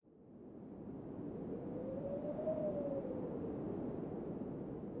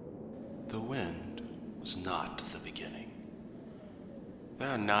The wind was not the beginning. There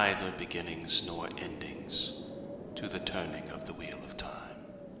are neither beginnings nor endings to the turning of the wheel of time.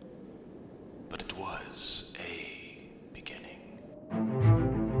 But it was a beginning.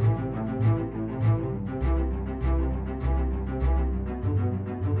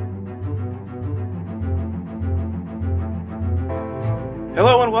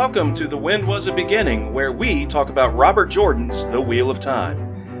 Hello and welcome to The Wind Was a Beginning, where we talk about Robert Jordan's The Wheel of Time.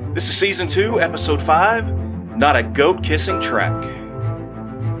 This is Season 2, Episode 5, Not a Goat-Kissing Track.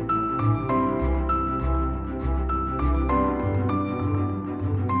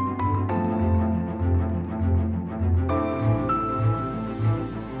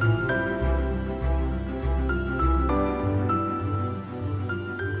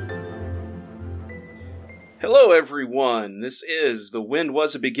 Hello everyone, this is The Wind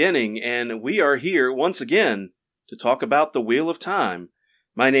Was a Beginning, and we are here once again to talk about The Wheel of Time.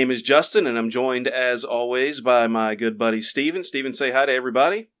 My name is Justin, and I'm joined, as always, by my good buddy Steven. Steven, say hi to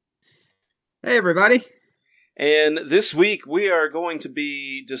everybody. Hey, everybody. And this week, we are going to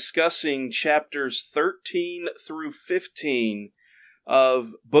be discussing chapters 13 through 15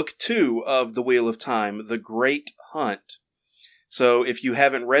 of Book 2 of The Wheel of Time, The Great Hunt. So if you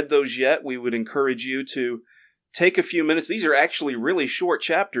haven't read those yet, we would encourage you to take a few minutes. These are actually really short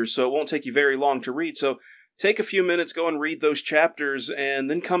chapters, so it won't take you very long to read. So take a few minutes, go and read those chapters, and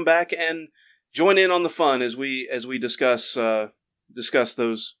then come back and join in on the fun as we discuss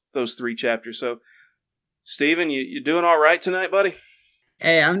those three chapters. So, Steven, you doing all right tonight, buddy?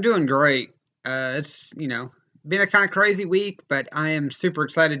 Hey, I'm doing great. It's, been a kind of crazy week, but I am super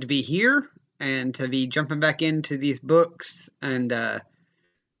excited to be here and to be jumping back into these books and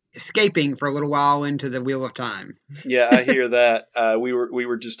escaping for a little while into the Wheel of Time. Yeah, I hear that. We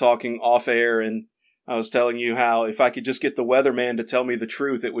were just talking off air, and I was telling you how if I could just get the weatherman to tell me the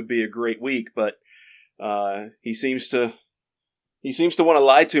truth, it would be a great week. But he seems to want to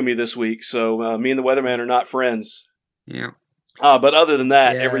lie to me this week. So me and the weatherman are not friends. Yeah. But other than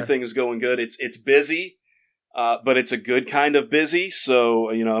that, Yeah. everything is going good. It's busy, but it's a good kind of busy. So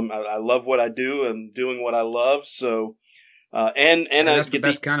I love what I do. I'm doing what I love. So and That's I the get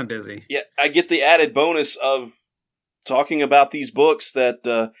best kind of busy. Yeah, I get the added bonus of talking about these books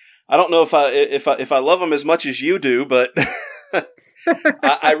that I don't know if I love them as much as you do, but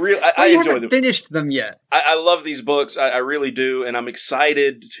I You enjoy haven't them. finished them yet. I love these books. I really do, and I'm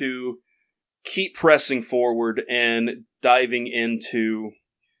excited to keep pressing forward and diving into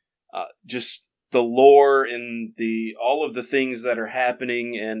just the lore and all of the things that are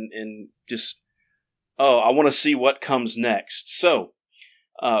happening, and just I want to see what comes next. So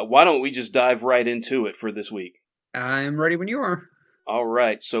why don't we just dive right into it for this week? I'm ready when you are. All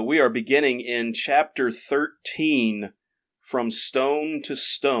right, so we are beginning in Chapter 13, From Stone to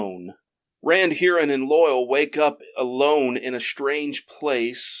Stone. Rand, Huron, and Loyal wake up alone in a strange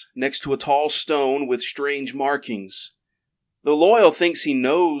place next to a tall stone with strange markings. Though Loyal thinks he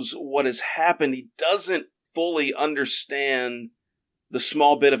knows what has happened, he doesn't fully understand the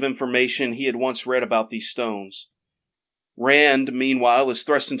small bit of information he had once read about these stones. Rand, meanwhile, is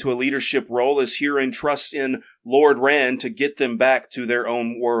thrust into a leadership role as Huron trusts in Lord Rand to get them back to their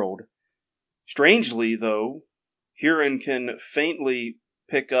own world. Strangely, though, Huron can faintly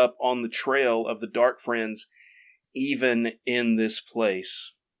pick up on the trail of the Dark Friends even in this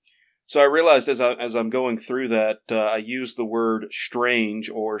place. So I realized as I'm going through that, I used the word strange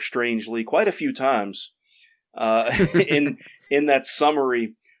or strangely quite a few times in that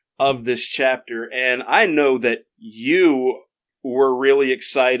summary of this chapter, and I know that you were really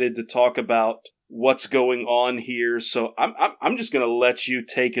excited to talk about what's going on here, so I'm just going to let you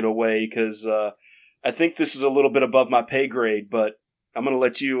take it away, because I think this is a little bit above my pay grade, but I'm going to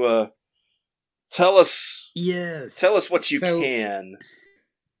let you tell us what you can.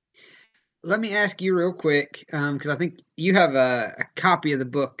 Let me ask you real quick, because I think you have a copy of the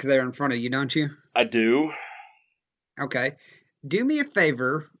book there in front of you, don't you? I do. Okay. Do me a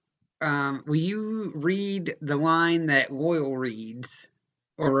favor. Will you read the line that Loyal reads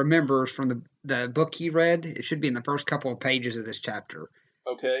or remembers from the book he read? It should be in the first couple of pages of this chapter.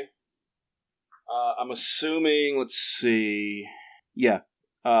 Okay. I'm assuming, let's see. Yeah.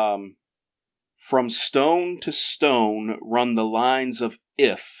 From stone to stone run the lines of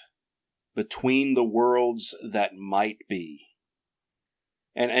if between the worlds that might be.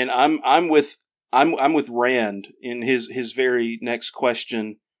 And I'm with Rand in his very next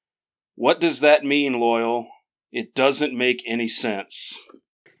question. What does that mean, Loyal? It doesn't make any sense.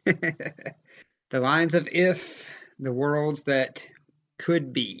 The lines of if, the worlds that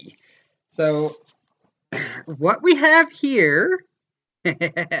could be. So, what we have here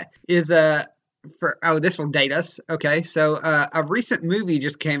is for this will date us. Okay, so a recent movie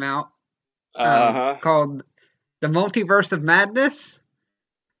just came out Uh-huh. called The Multiverse of Madness.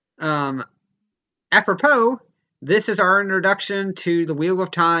 Um, Apropos, this is our introduction to the Wheel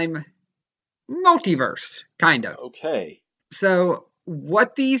of Time multiverse, kind of. Okay. So,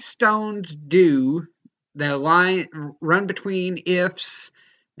 what these stones do, the line run between ifs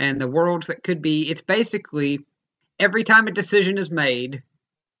and the worlds that could be, it's basically every time a decision is made,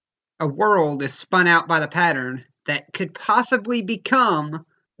 a world is spun out by the pattern that could possibly become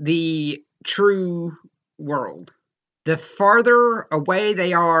the true world. The farther away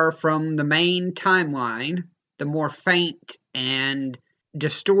they are from the main timeline, the more faint and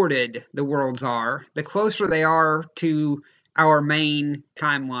distorted the worlds are. The closer they are to our main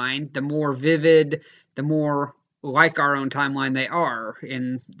timeline, the more vivid, the more like our own timeline they are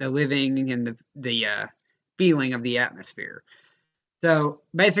in the living and the feeling of the atmosphere. So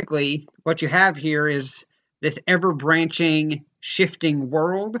basically, what you have here is this ever branching, shifting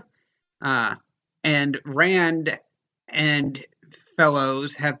world. Uh, and Rand and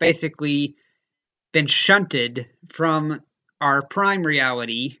fellows have basically been shunted from our prime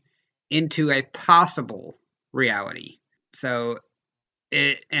reality into a possible reality. So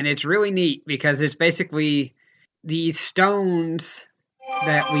it's really neat because it's basically these stones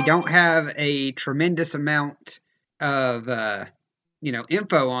that we don't have a tremendous amount of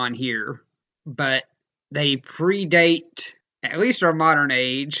info on here, but they predate at least our modern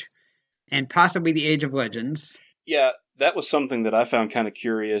age and possibly the Age of Legends. Yeah, that was something that I found kind of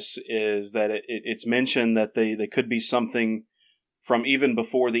curious, is that it's mentioned that they could be something from even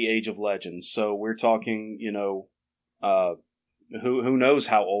before the Age of Legends. So we're talking, who knows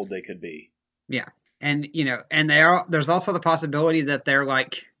how old they could be. Yeah. And and there's also the possibility that they're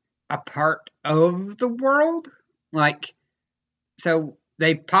like a part of the world. Like, so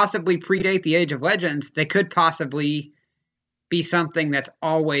they possibly predate the Age of Legends. They could possibly be something that's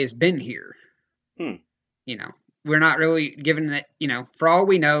always been here. Hmm. We're not really given that, for all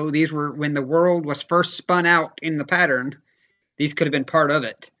we know, these were when the world was first spun out in the pattern, these could have been part of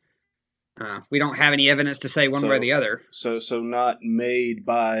it. We don't have any evidence to say one way or the other. So not made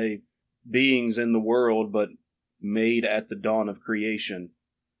by beings in the world, but made at the dawn of creation,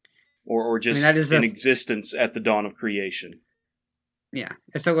 or just in existence at the dawn of creation. Yeah,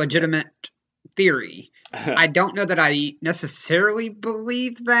 it's a legitimate theory. I don't know that I necessarily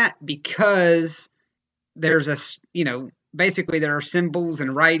believe that, because there's basically there are symbols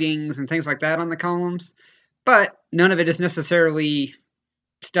and writings and things like that on the columns, but none of it is necessarily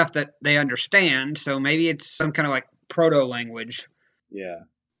stuff that they understand. So maybe it's some kind of like proto language. Yeah,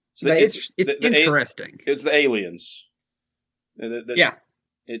 so but it's interesting. It's the aliens. Yeah,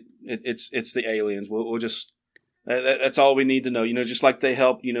 it's the aliens. We'll just that's all we need to know. Just like they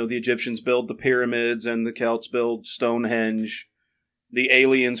helped the Egyptians build the pyramids and the Celts build Stonehenge. The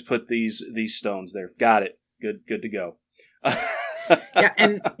aliens put these stones there. Got it. Good to go. Yeah,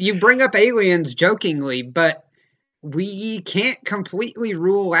 and you bring up aliens jokingly, but we can't completely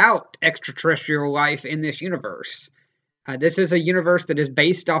rule out extraterrestrial life in this universe. This is a universe that is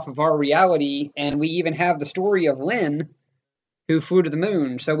based off of our reality, and we even have the story of Lynn, who flew to the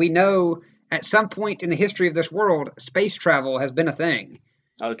moon. So we know at some point in the history of this world, space travel has been a thing.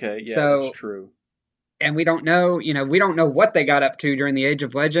 Okay, yeah, that's true. And we don't know, we don't know what they got up to during the Age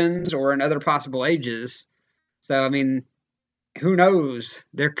of Legends or in other possible ages. So, I mean, who knows?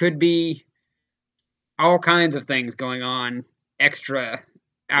 There could be all kinds of things going on extra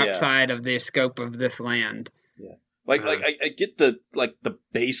outside of the scope of this land. Yeah. I get the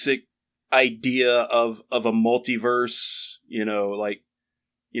basic idea of a multiverse,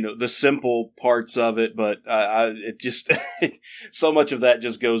 the simple parts of it, but it just so much of that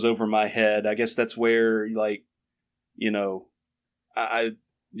just goes over my head. I guess that's where I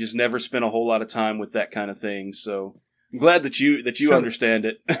just never spent a whole lot of time with that kind of thing. So I'm glad that you understand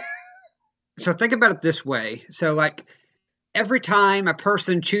it. So think about it this way. So every time a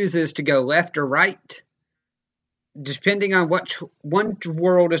person chooses to go left or right, depending on what one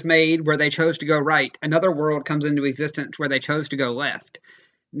world is made where they chose to go right, another world comes into existence where they chose to go left.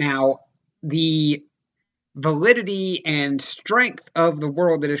 Now, the validity and strength of the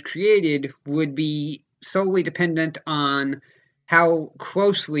world that is created would be solely dependent on how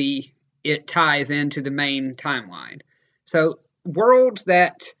closely it ties into the main timeline. So worlds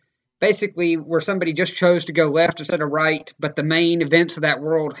that basically where somebody just chose to go left instead of right, but the main events of that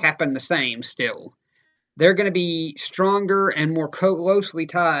world happen the same still, they're going to be stronger and more closely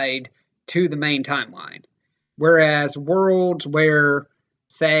tied to the main timeline. Whereas worlds where,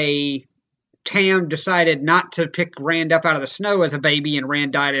 say, Tam decided not to pick Rand up out of the snow as a baby and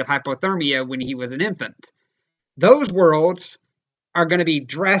Rand died of hypothermia when he was an infant. Those worlds are going to be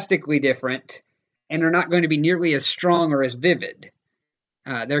drastically different and are not going to be nearly as strong or as vivid.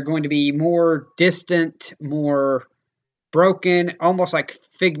 They're going to be more distant, more broken, almost like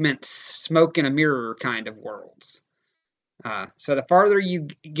Figment's smoke in a mirror kind of worlds. So the farther you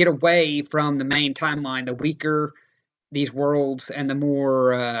get away from the main timeline, the weaker these worlds and the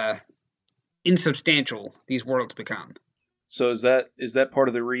more insubstantial these worlds become. So is that part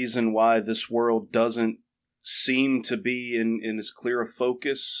of the reason why this world doesn't seem to be in as clear a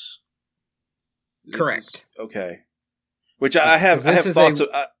focus? Correct. Okay. Which I have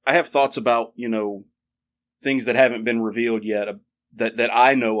thoughts about, things that haven't been revealed yet that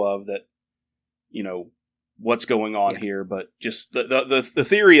I know of, that what's going on here, but just the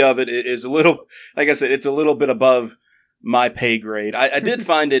theory of it is a little, like I said, it's a little bit above my pay grade. I did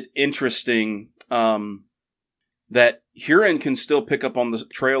find it interesting that Huron can still pick up on the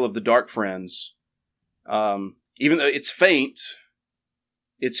trail of the Dark Friends, even though it's faint.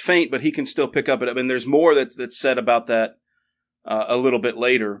 It's faint, but he can still pick up it. I mean, there's more that's said about that a little bit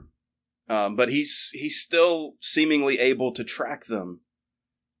later, but he's still seemingly able to track them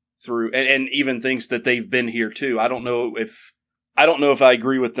through, and even thinks that they've been here too. I don't know if I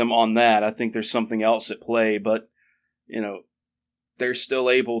agree with them on that. I think there's something else at play, but they're still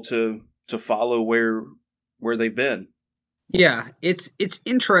able to follow where they've been. Yeah, it's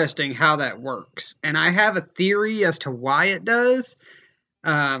interesting how that works, and I have a theory as to why it does.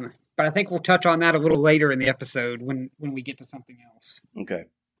 But I think we'll touch on that a little later in the episode when we get to something else. Okay.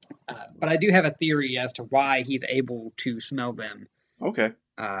 But I do have a theory as to why he's able to smell them. Okay.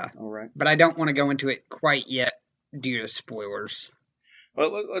 All right. But I don't want to go into it quite yet due to spoilers.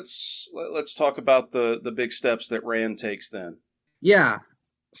 Well, let's talk about the big steps that Rand takes then. Yeah.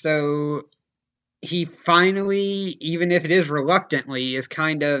 So he finally, even if it is reluctantly, is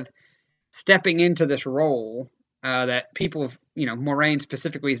kind of stepping into this role that people, Moraine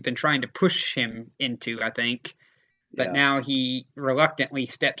specifically has been trying to push him into, I think. But now he reluctantly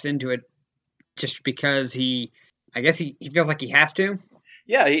steps into it just because he feels like he has to.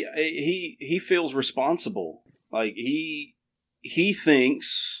 Yeah, he feels responsible. Like he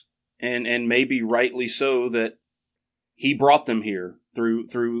thinks, and maybe rightly so, that he brought them here through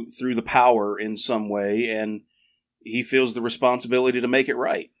the power in some way, and he feels the responsibility to make it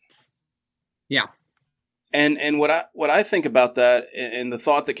right. Yeah. And what I think about that, and the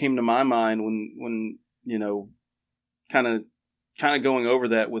thought that came to my mind when kind of going over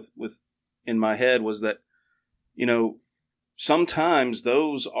that with in my head was that sometimes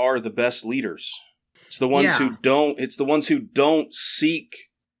those are the best leaders. It's the ones who don't. It's the ones who don't seek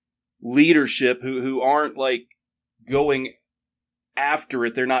leadership, who aren't like going after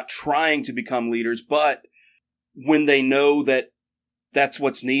it. They're not trying to become leaders, but when they know that that's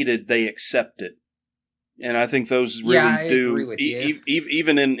what's needed, they accept it. And I think those really do. Agree with you.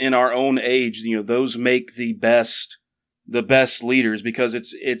 Even in our own age, those make the best leaders, because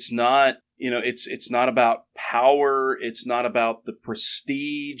it's not. It's not about power. It's not about the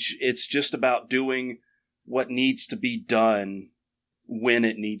prestige. It's just about doing what needs to be done when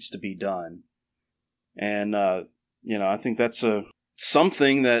it needs to be done. And, I think that's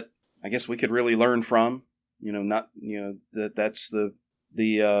something that I guess we could really learn from, that's the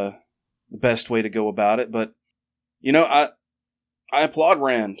best way to go about it. But, I applaud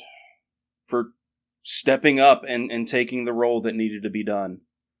Rand for stepping up and taking the role that needed to be done.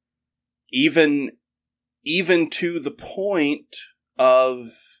 Even to the point of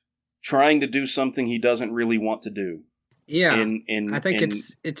trying to do something he doesn't really want to do. Yeah, I think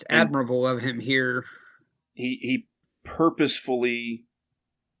it's admirable of him here. He purposefully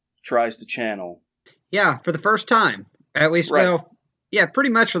tries to channel. Yeah, for the first time, at least. Right. Well, yeah,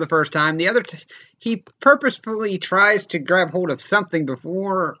 pretty much for the first time. The other, he purposefully tries to grab hold of something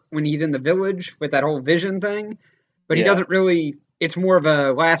before when he's in the village with that whole vision thing, but he doesn't really. It's more of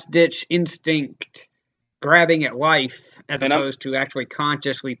a last-ditch instinct grabbing at life as opposed to actually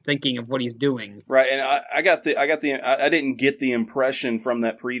consciously thinking of what he's doing. Right, and I didn't get the impression from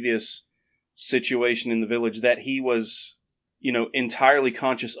that previous situation in the village that he was, entirely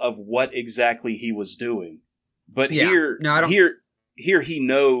conscious of what exactly he was doing. But here he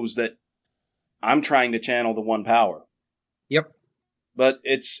knows that I'm trying to channel the one power. Yep. But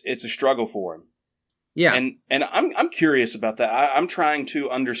it's a struggle for him. Yeah. And I'm curious about that. I'm trying to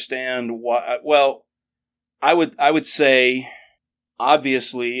understand why. Well, I would say,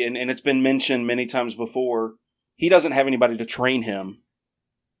 obviously, and it's been mentioned many times before, he doesn't have anybody to train him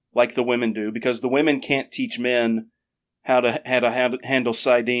like the women do, because the women can't teach men how to handle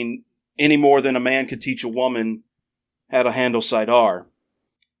Sidene any more than a man could teach a woman how to handle Sidar.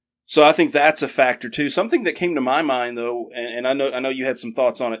 So I think that's a factor too. Something that came to my mind though, and I know you had some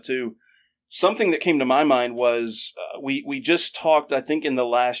thoughts on it too. Something that came to my mind was we just talked, I think, in the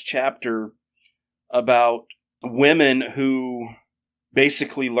last chapter about women who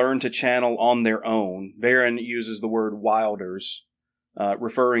basically learn to channel on their own. Varen uses the word wilders,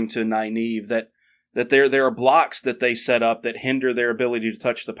 referring to Nynaeve, that there are blocks that they set up that hinder their ability to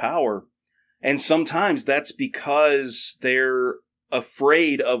touch the power. And sometimes that's because they're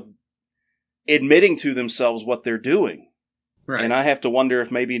afraid of admitting to themselves what they're doing. Right. And I have to wonder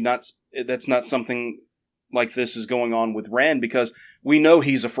if maybe that's not something like this is going on with Rand, because we know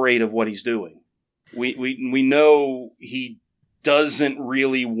he's afraid of what he's doing. We know he doesn't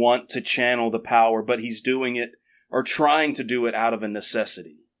really want to channel the power, but he's doing it or trying to do it out of a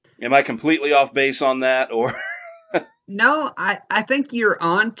necessity. Am I completely off base on that, or? No, I think you're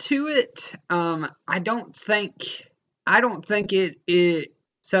onto it. I don't think it.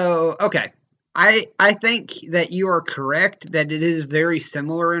 So okay, I think that you are correct that it is very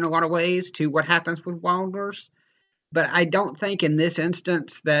similar in a lot of ways to what happens with Wilders. But I don't think in this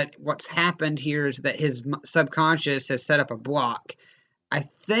instance that what's happened here is that his subconscious has set up a block. I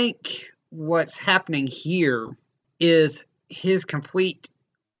think what's happening here is his complete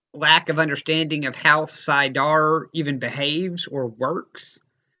lack of understanding of how Sidar even behaves or works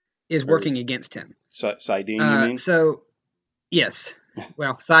is working against him. Sidene, you mean? So, yes.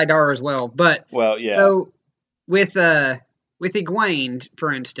 Well, Sidar as well. But, well, yeah. So, with Egwene,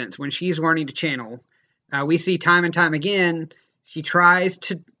 for instance, when she's learning to channel, we see time and time again, she tries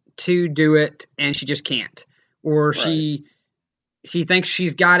to do it, and she just can't. Or she thinks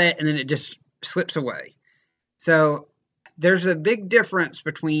she's got it, and then it just slips away. So there's a big difference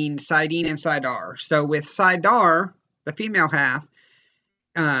between Sidene and Sidar. So with Sidar, the female half,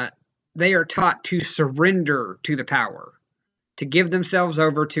 they are taught to surrender to the power, to give themselves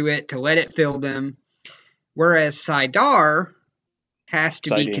over to it, to let it fill them. Whereas Sidar has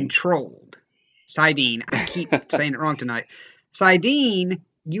to be controlled. Sidene, I keep saying it wrong tonight. Sidene,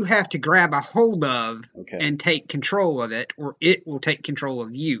 you have to grab a hold of and take control of it, or it will take control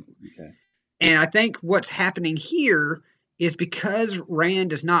of you. Okay. And I think what's happening here is because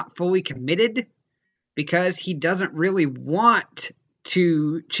Rand is not fully committed, because he doesn't really want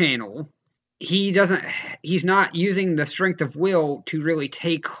to channel, he's not using the strength of will to really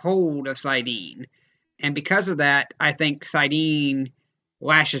take hold of Sidene. And because of that, I think Sidene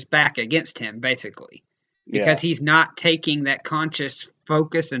lashes back against him, basically. Because he's not taking that conscious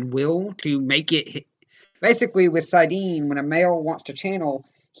focus and will to make it. Basically, with Sidene, when a male wants to channel,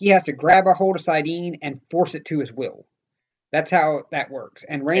 he has to grab a hold of Sidene and force it to his will. That's how that works.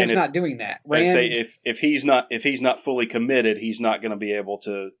 And Rand's not doing that. Rand, I say if he's not fully committed, he's not going to be able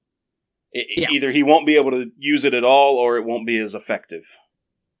to. Either he won't be able to use it at all, or it won't be as effective.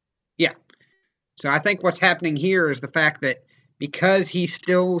 Yeah. So I think what's happening here is the fact that because he's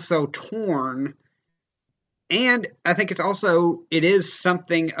still so torn, and I think it is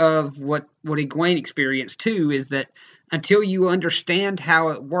something of what Egwene experienced too, is that until you understand how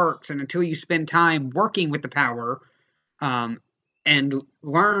it works and until you spend time working with the power, and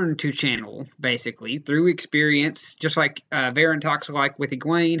learn to channel, basically, through experience, just like Varen talks like with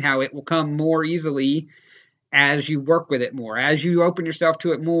Egwene, how it will come more easily as you work with it more. As you open yourself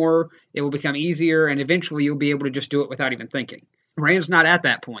to it more, it will become easier, and eventually you'll be able to just do it without even thinking. Rand's not at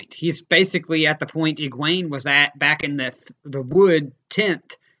that point. He's basically at the point Egwene was at back in the wood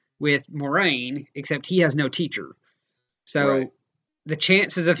tent with Moraine, except he has no teacher. So the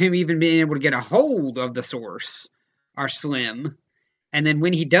chances of him even being able to get a hold of the source are slim. And then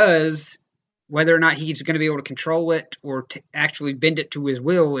when he does, whether or not he's going to be able to control it or actually bend it to his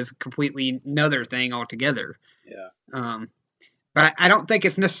will is completely another thing altogether. Yeah. But I don't think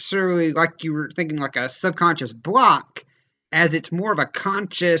it's necessarily like you were thinking like a subconscious block, as it's more of a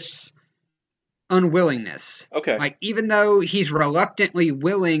conscious unwillingness. Okay. Like, even though he's reluctantly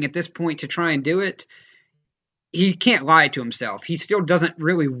willing at this point to try and do it, he can't lie to himself. He still doesn't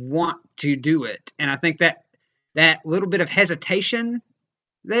really want to do it. And I think that little bit of hesitation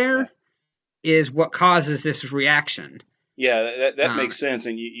there is what causes this reaction. Yeah, that makes sense.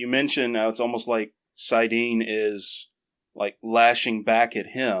 And you mentioned it's almost like Sidene is like lashing back at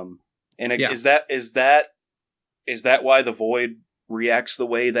him. And is that why the void reacts the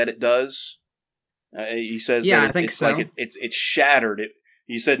way that it does? He says that I think it's so. like it's shattered.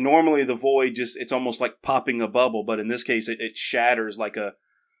 He said normally the void it's almost like popping a bubble, but in this case it shatters like a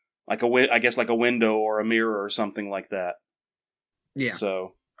window or a mirror or something like that. Yeah.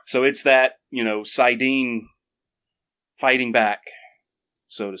 So it's that, Sidene fighting back,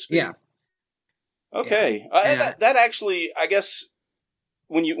 so to speak. Yeah. Okay. Yeah. That actually, I guess,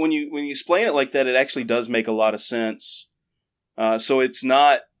 when you explain it like that, it actually does make a lot of sense. So it's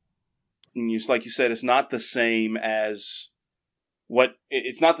not, like you said, it's not the same as what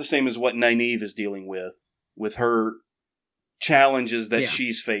Nynaeve is dealing with her challenges that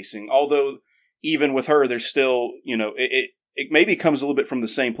she's facing. Although even with her, there's still, it maybe comes a little bit from the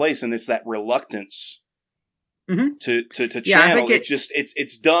same place, and it's that reluctance to channel.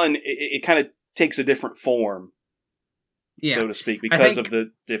 It's done. It kind of takes a different form, so to speak, because of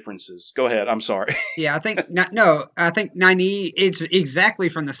the differences. Go ahead. I'm sorry. Yeah, I think I think Nynaeve, it's exactly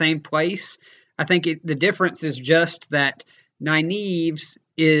from the same place. I think the difference is just that Nynaeve's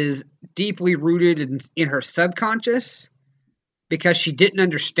is deeply rooted in her subconscious, because she didn't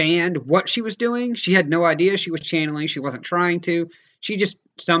understand what she was doing. She had no idea she was channeling. She wasn't trying to. She just,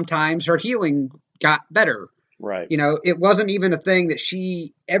 sometimes her healing got better. Right. It wasn't even a thing that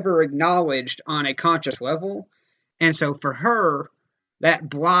she ever acknowledged on a conscious level. And so for her, that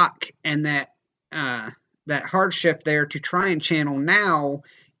block and that hardship there to try and channel now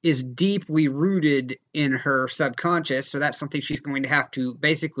is deeply rooted in her subconscious. So that's something she's going to have to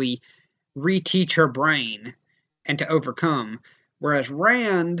basically reteach her brain and to overcome. Whereas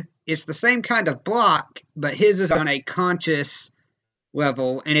Rand, it's the same kind of block, but his is on a conscious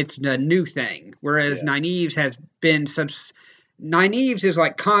level, and it's a new thing. Whereas Nynaeve's has been Nynaeve's is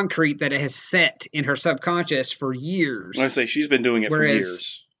like concrete that it has set in her subconscious for years. I say she's been doing it for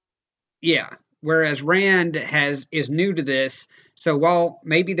years. Yeah. Whereas Rand is new to this, so while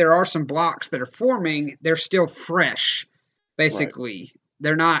maybe there are some blocks that are forming, they're still fresh, basically. Right.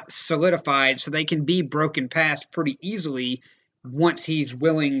 They're not solidified, so they can be broken past pretty easily once he's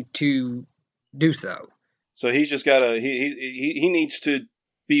willing to do so. So he's just got to, he needs to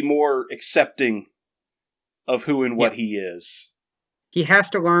be more accepting of who and what he is. He has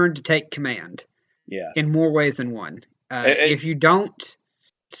to learn to take command. Yeah. In more ways than one. If you don't,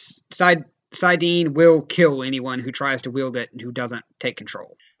 Sidene will kill anyone who tries to wield it and who doesn't take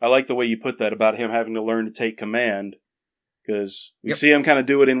control. I like the way you put that about him having to learn to take command, because we see him kind of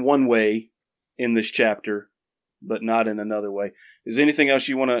do it in one way in this chapter, but not in another way. Is there anything else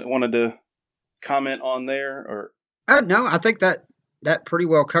you wanted to comment on there, or? No, I think that pretty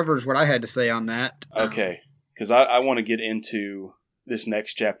well covers what I had to say on that. Okay, because I want to get into this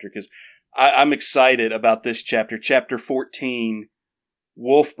next chapter, because I'm excited about this chapter. Chapter 14,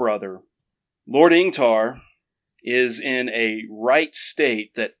 Wolf Brother. Lord Ingtar is in a right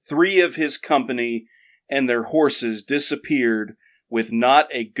state that 3 of his company and their horses disappeared with not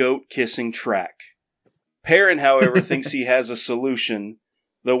a goat-kissing track. Perrin, however, thinks he has a solution,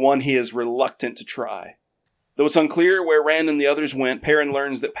 the one he is reluctant to try. Though it's unclear where Rand and the others went, Perrin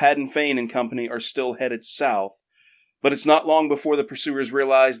learns that Padan Fain and company are still headed south, but it's not long before the pursuers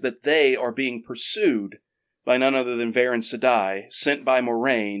realize that they are being pursued by none other than Varen Sedai, sent by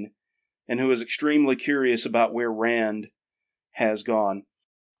Moraine, and who is extremely curious about where Rand has gone.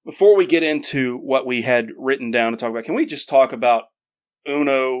 Before we get into what we had written down to talk about, can we just talk about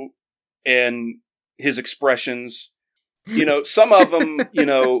Uno and his expressions? Some of them,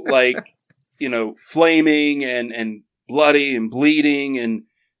 flaming and bloody and bleeding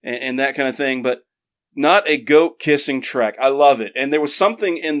and that kind of thing, but not a goat kissing track. I love it. And there was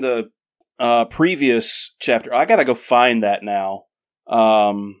something in the previous chapter. I gotta go find that now.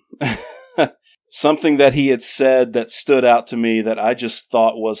 Something that he had said that stood out to me that I just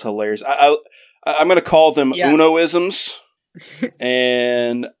thought was hilarious. I'm going to call them Unoisms,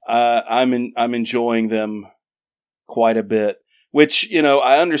 and I'm enjoying them quite a bit. Which,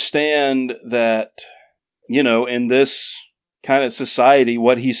 I understand that, in this kind of society,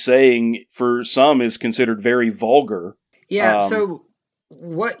 what he's saying for some is considered very vulgar. Yeah. So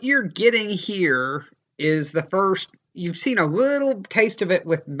what you're getting here is you've seen a little taste of it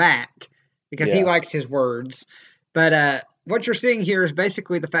with Matt, because he likes his words. But what you're seeing here is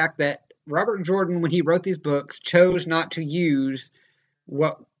basically the fact that Robert Jordan, when he wrote these books, chose not to use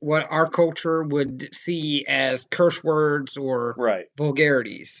what our culture would see as curse words or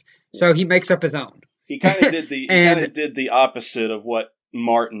vulgarities. So he makes up his own. He kind of did the opposite of what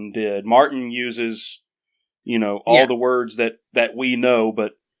Martin did. Martin uses, all the words that we know,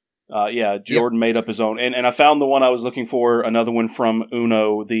 but Jordan made up his own. And I found the one I was looking for, another one from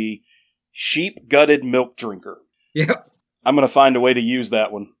Uno, the sheep-gutted milk drinker. Yep. I'm going to find a way to use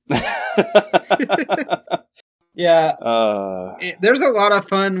that one. Yeah. There's a lot of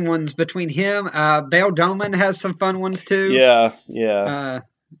fun ones between him. Bail Doman has some fun ones, too. Yeah.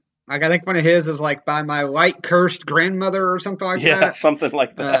 I think one of his is like, by my light-cursed grandmother or something like that. Yeah, something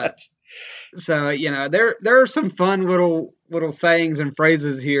like that. So, there are some fun little sayings and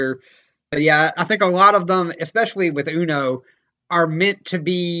phrases here. But yeah, I think a lot of them, especially with Uno, are meant to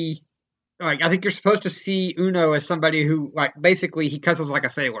be like I think you're supposed to see Uno as somebody who like basically he cusses like a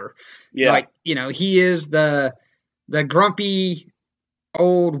sailor. Yeah. Like, he is the grumpy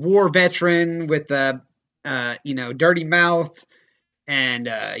old war veteran with the dirty mouth and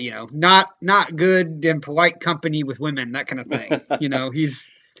not good in polite company with women, that kind of thing.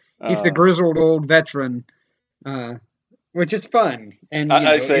 He's the uh, grizzled old veteran, uh, which is fun, and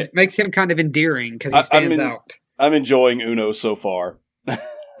I say it makes him kind of endearing because he stands out. I'm enjoying Uno so far.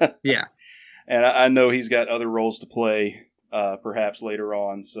 Yeah. And I know he's got other roles to play, perhaps later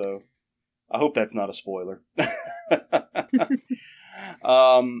on. So I hope that's not a spoiler. No, I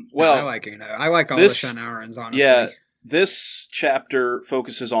Well, like I like all the this, Shannarans, yeah, honestly. this chapter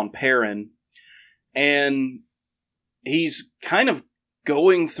focuses on Perrin, and he's kind of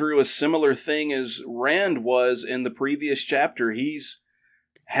going through a similar thing as Rand was in the previous chapter. He's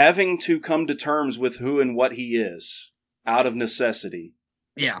having to come to terms with who and what he is out of necessity.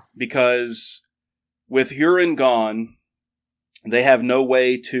 Yeah. Because with Huron gone, they have no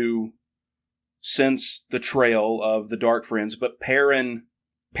way to sense the trail of the Dark Friends, but Perrin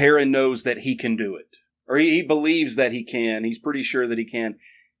knows that he can do it. Or he believes that he can. He's pretty sure that he can.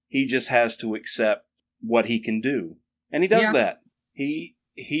 He just has to accept what he can do. And he does that. He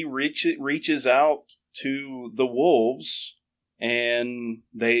reaches out to the wolves, and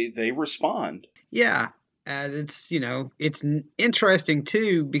they respond. Yeah. It's interesting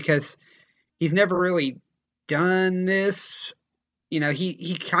too because he's never really done this.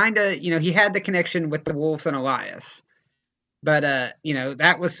 He kind of, he had the connection with the wolves and Elias, but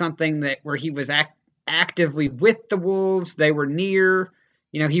that was something that where he was actively with the wolves. They were near.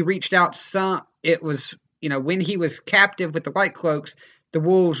 He reached out some. It was when he was captive with the White Cloaks, the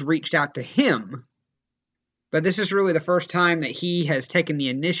wolves reached out to him. But this is really the first time that he has taken the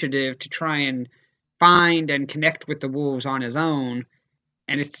initiative to try and find and connect with the wolves on his own.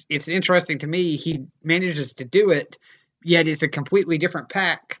 And it's interesting to me. He manages to do it, yet it's a completely different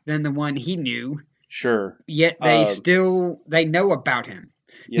pack than the one he knew. Sure. Yet they know about him.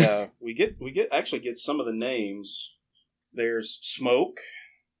 Yeah, we actually get some of the names. There's Smoke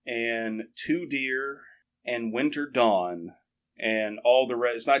and Two Deer and Winter Dawn and all the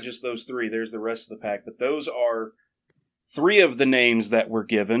rest. It's not just those three. There's the rest of the pack, but those are three of the names that were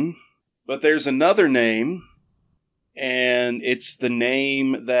given. But there's another name, and it's the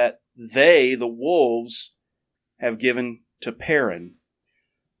name that the wolves, have given to Perrin.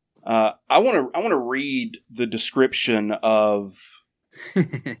 I want to read the description of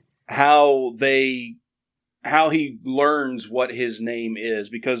how he learns what his name is,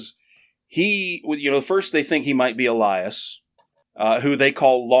 because first they think he might be Elias, who they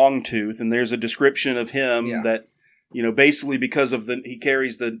call Longtooth, and there's a description of him that basically because of he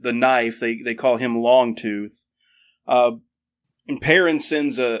carries the knife, they call him Longtooth. And Perrin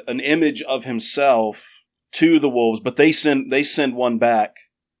sends an image of himself to the wolves, but they send one back.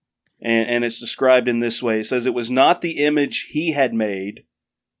 And it's described in this way. It says, "It was not the image he had made,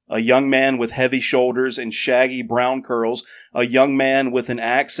 a young man with heavy shoulders and shaggy brown curls, a young man with an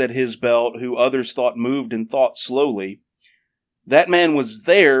axe at his belt who others thought moved and thought slowly. That man was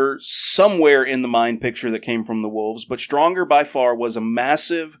there somewhere in the mind picture that came from the wolves, but stronger by far was a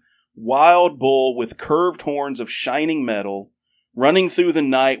massive, wild bull with curved horns of shining metal, running through the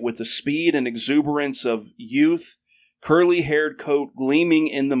night with the speed and exuberance of youth, curly-haired coat gleaming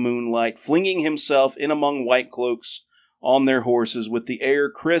in the moonlight, flinging himself in among White Cloaks on their horses, with the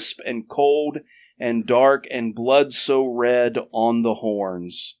air crisp and cold and dark and blood so red on the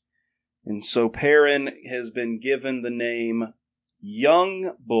horns." And so Perrin has been given the name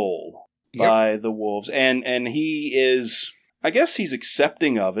Young Bull by the wolves. And he is, I guess he's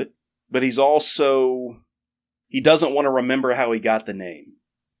accepting of it, but he doesn't want to remember how he got the name.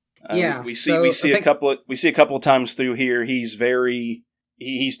 We see a couple of times through here. He's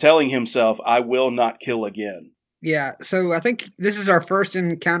telling himself, "I will not kill again." Yeah, so I think this is our first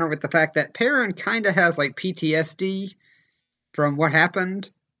encounter with the fact that Perrin kind of has like PTSD from what happened,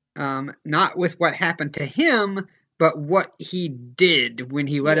 not with what happened to him, but what he did when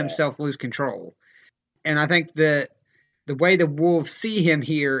he let himself lose control. And I think that the way the wolves see him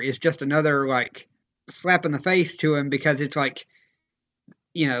here is just another like slap in the face to him, because it's like,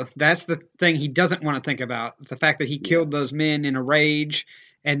 that's the thing he doesn't want to think about. The fact that he killed those men in a rage,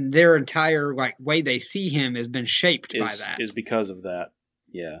 and their entire like way they see him has been shaped by that. Is because of that.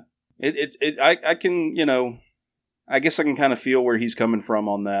 Yeah. I can, I guess I can kind of feel where he's coming from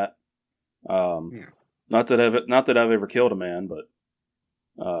on that. Not that I've ever killed a man,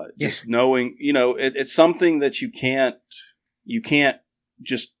 but Just knowing, it's something that you can't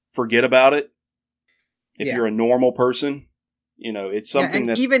just forget about it. If you're a normal person, it's something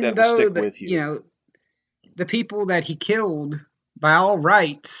that will stick with you. The people that he killed, by all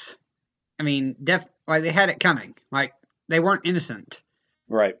rights, I mean, they had it coming. Like, they weren't innocent.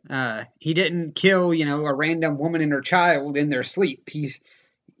 Right. He didn't kill, a random woman and her child in their sleep.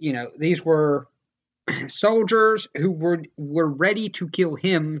 These were soldiers who were ready to kill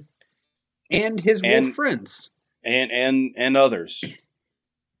him and his wolf friends. And others.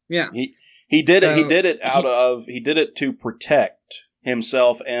 Yeah. He did it to protect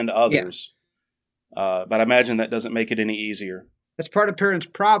himself and others. Yeah. But I imagine that doesn't make it any easier. That's part of Perrin's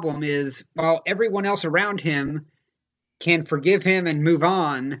problem is, while everyone else around him can forgive him and move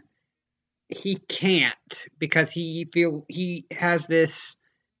on, he can't, because he has this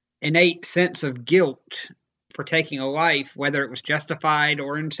innate sense of guilt for taking a life, whether it was justified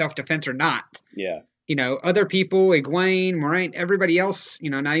or in self-defense or not. Yeah. Other people, Egwene, Moraine, everybody else,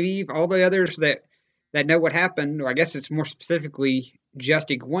 Nynaeve, all the others that know what happened, or I guess it's more specifically just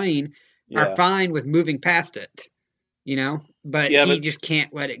Egwene, are fine with moving past it, but he just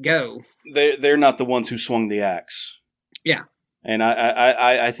can't let it go. They're not the ones who swung the axe. Yeah. And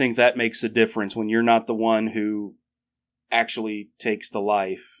I think that makes a difference. When you're not the one who actually takes the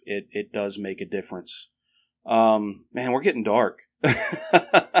life, it does make a difference. Man, we're getting dark.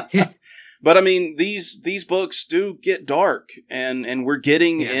 But I mean, these books do get dark, and we're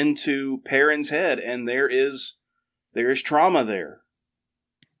getting into Perrin's head, and there is trauma there.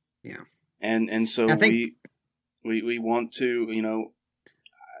 Yeah. And so we want to,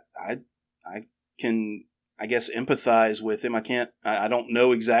 I can, I guess, empathize with him. I don't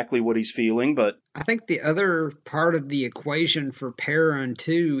know exactly what he's feeling, but I think the other part of the equation for Perrin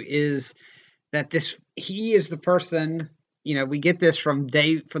too is that he is the person, we get this from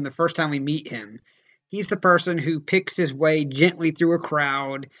the first time we meet him. He's the person who picks his way gently through a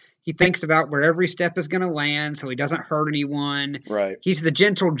crowd. He thinks about where every step is going to land so he doesn't hurt anyone. Right. He's the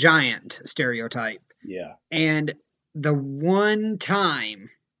gentle giant stereotype. Yeah. And the one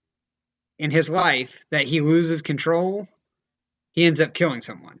time in his life that he loses control, he ends up killing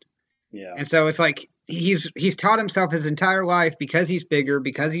someone. Yeah. And so it's like he's taught himself his entire life, because he's bigger,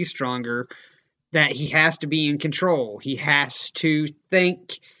 because he's stronger, that he has to be in control. He has to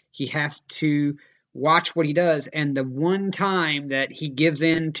think. He has to watch what he does. And the one time that he gives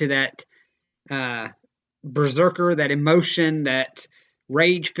in to that berserker, that emotion, that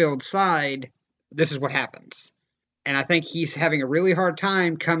rage-filled side, this is what happens. And I think he's having a really hard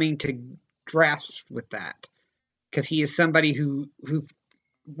time coming to grasp with that, because he is somebody who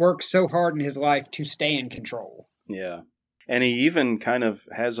worked so hard in his life to stay in control. Yeah. And he even kind of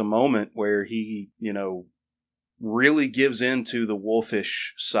has a moment where he, really gives into the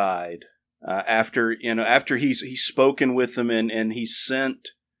wolfish side after he's spoken with them and he sent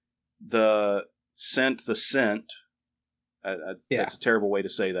the scent. That's a terrible way to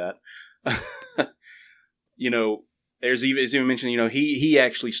say that. There's even mentioned, he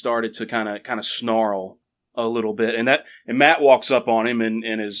actually started to kind of snarl a little bit, and Matt walks up on him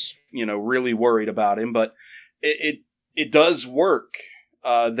and is, really worried about him, but it does work.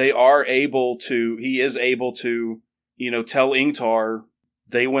 He is able to, tell Ingtar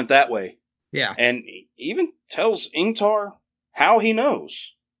they went that way. Yeah. And even tells Ingtar how he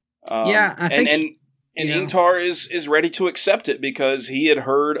knows. I think. And Ingtar is ready to accept it because he had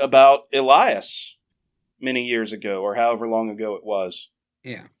heard about Elias many years ago, or however long ago it was.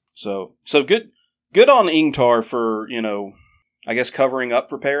 Yeah. So good on Ingtar for, I guess covering up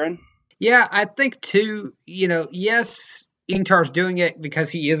for Perrin. Yeah, I think too, yes, Ingtar's doing it because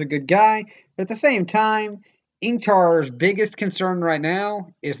he is a good guy, but at the same time, Ingtar's biggest concern right now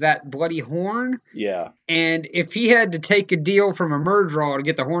is that bloody horn. Yeah. And if he had to take a deal from a Murdraw to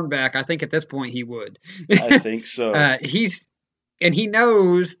get the horn back, I think at this point he would. I think so. He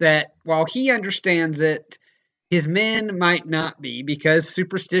knows that while he understands it, his men might not be, because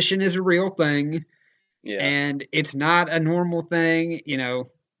superstition is a real thing. Yeah. And it's not a normal thing,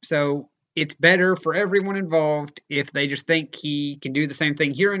 so it's better for everyone involved if they just think he can do the same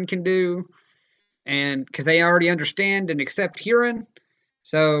thing Huron can do, and because they already understand and accept Huron.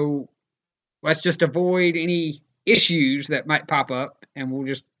 So let's just avoid any issues that might pop up, and we'll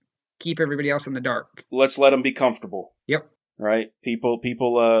just keep everybody else in the dark. Let's let them be comfortable. Yep. Right?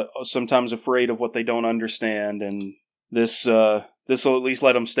 People are sometimes afraid of what they don't understand, and this will at least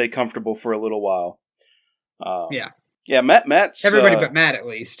let them stay comfortable for a little while. Yeah, Matt's everybody but Matt, at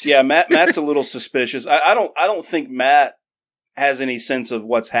least. Yeah, Matt's a little suspicious. I don't think Matt has any sense of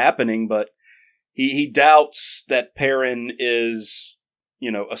what's happening, but he doubts that Perrin is,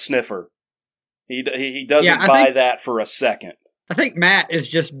 a sniffer. He Yeah, doesn't buy that for a second. I think Matt is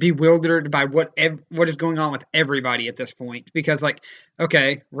just bewildered by what is going on with everybody at this point because, like,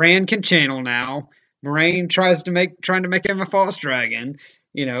 okay, Rand can channel now. Moraine trying to make him a false dragon.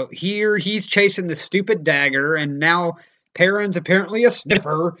 Here he's chasing the stupid dagger, and now Perrin's apparently a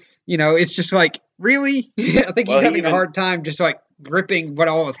sniffer. It's just like, really? I think he's Well, having a hard time just like gripping what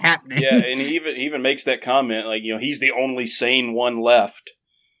all is happening. Yeah, and he even makes that comment, like, he's the only sane one left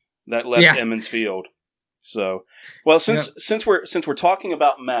that left Yeah. Emmons Field. So, well, since we're talking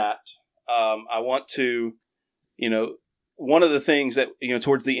about Matt, I want to, one of the things that,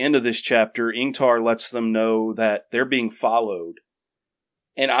 towards the end of this chapter, Ingtar lets them know that they're being followed.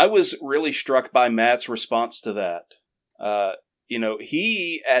 And I was really struck by Matt's response to that.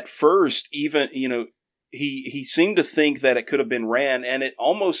 He at first even, he seemed to think that it could have been Rand, and it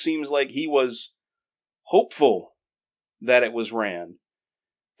almost seems like he was hopeful that it was Rand.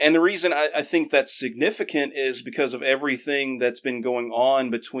 And the reason I think that's significant is because of everything that's been going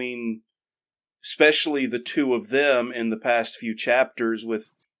on between, especially the two of them in the past few chapters, with,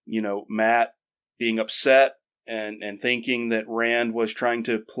 Matt being upset and thinking that Rand was trying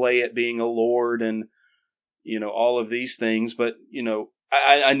to play at being a lord and, all of these things. But,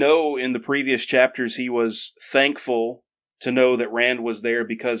 I know in the previous chapters he was thankful to know that Rand was there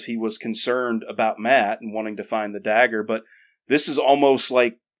because he was concerned about Matt and wanting to find the dagger. But this is almost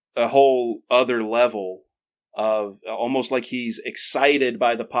like a whole other level of almost like he's excited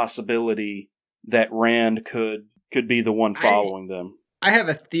by the possibility that Rand could be the one following them. I have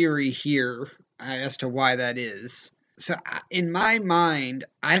a theory here as to why that is. So in my mind,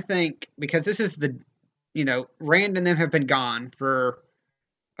 I think because this is Rand and them have been gone for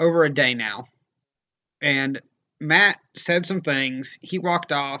over a day now. And Matt said some things. He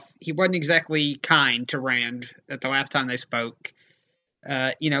walked off. He wasn't exactly kind to Rand at the last time they spoke.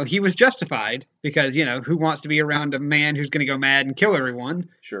 He was justified because, who wants to be around a man who's going to go mad and kill everyone?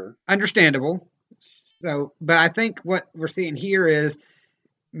 Sure. Understandable. So, but I think what we're seeing here is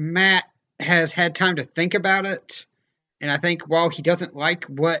Matt has had time to think about it. And I think while he doesn't like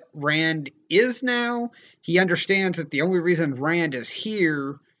what Rand is now, he understands that the only reason Rand is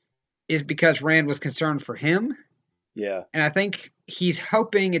here is because Rand was concerned for him. Yeah. And I think he's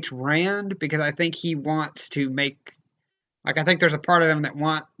hoping it's Rand because I think he wants to make... I think there's a part of him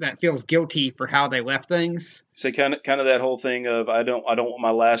that feels guilty for how they left things. So kind of that whole thing of I don't want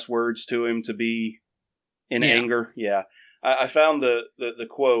my last words to him to be in anger. Yeah, I found the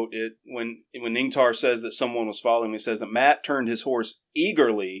quote when Ingtar says that someone was following him. He says that Matt turned his horse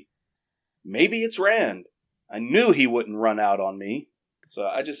eagerly. Maybe it's Rand. I knew he wouldn't run out on me. So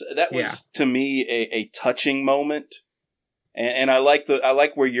that was to me a touching moment, and I like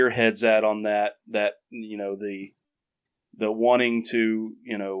where your head's at on that the wanting to,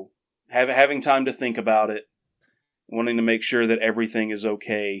 having time to think about it, wanting to make sure that everything is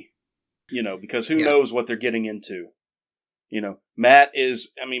okay, because who knows what they're getting into. Matt is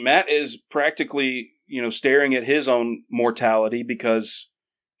practically, staring at his own mortality because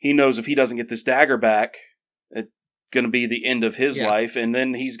he knows if he doesn't get this dagger back, it's going to be the end of his life. And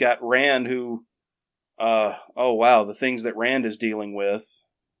then he's got Rand who, oh wow, the things that Rand is dealing with.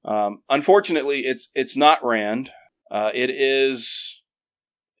 Unfortunately, it's not Rand. It is,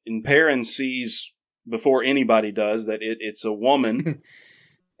 and Perrin sees before anybody does that it's a woman,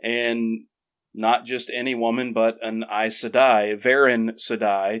 and not just any woman, but an Aes Sedai, Varen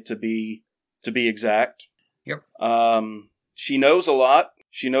Sedai to be exact. Yep. She knows a lot.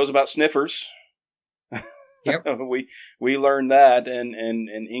 She knows about sniffers. Yep. we learned that, and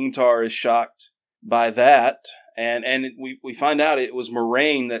Ingtar is shocked by that, and we find out it was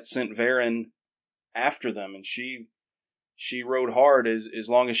Moraine that sent Varen after them, and she rode hard as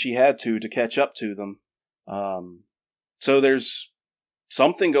long as she had to catch up to them. So there's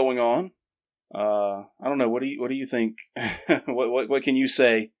something going on. I don't know. What do you think? What can you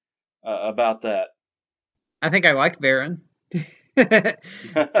say about that? I think I like Varen.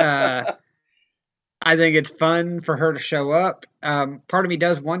 I think it's fun for her to show up. Part of me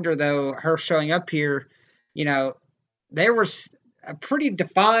does wonder, though, her showing up here, there was a pretty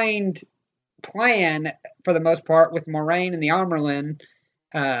defined plan for the most part with Moraine and the Armerlin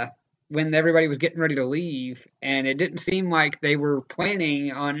when everybody was getting ready to leave, and it didn't seem like they were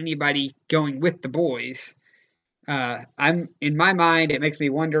planning on anybody going with the boys. In my mind, it makes me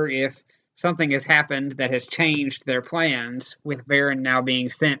wonder if something has happened that has changed their plans, with Varen now being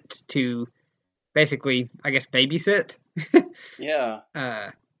sent to basically, I guess, babysit. Yeah.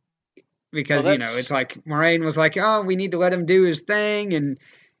 Because, it's like Moraine was like, oh, we need to let him do his thing, and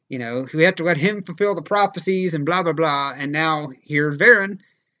we have to let him fulfill the prophecies and blah blah blah. And now here's Varen,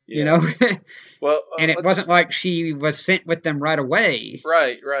 you Yeah. know, Well, and it wasn't like she was sent with them right away.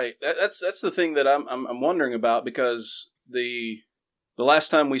 Right. That's the thing that I'm wondering about, because the last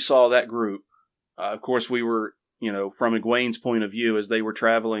time we saw that group, of course, we were, from Egwene's point of view as they were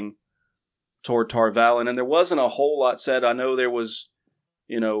traveling toward Tar Valon, and there wasn't a whole lot said. I know there was,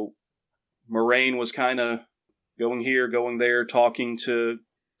 Moraine was kind of going here, going there, talking to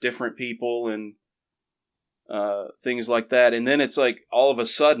different people and things like that. And then it's like all of a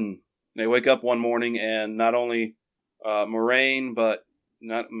sudden they wake up one morning and not only Moraine, but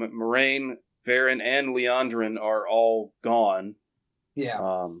Moraine, Varen, and Leandrin are all gone.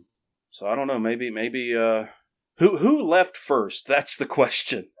 Yeah. So I don't know. Maybe who left first? That's the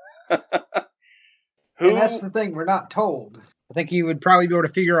question. And that's the thing, we're not told. I think you would probably be able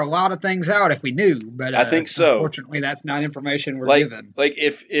to figure a lot of things out if we knew, but I think so. Unfortunately, that's not information we're given. Like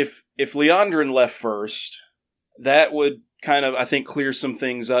if Leandrin left first, that would kind of, I think, clear some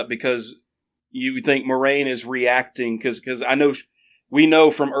things up, because you would think Moraine is reacting because we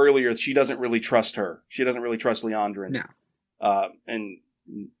know from earlier she doesn't really trust her. She doesn't really trust Leandrin. No. And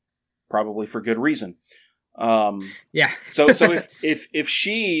probably for good reason. Yeah. So if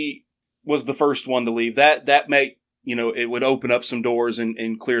she was the first one to leave, that may, it would open up some doors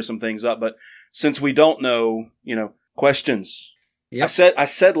and clear some things up. But since we don't know, questions. Yep. I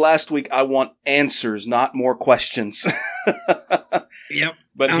said last week I want answers, not more questions. Yep.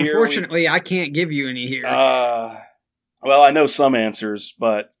 But unfortunately, I can't give you any here. Well, I know some answers,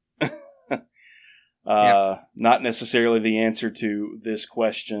 but Yep. not necessarily the answer to this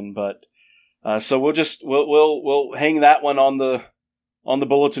question. But so we'll hang that one on the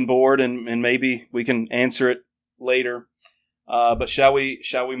bulletin board, and maybe we can answer it later. But shall we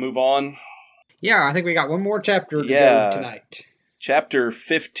move on? Yeah, I think we got one more chapter to go tonight. Chapter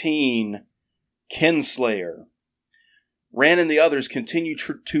 15, Kinslayer. Rand and the others continue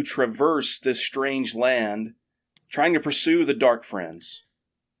to traverse this strange land, trying to pursue the Dark Friends.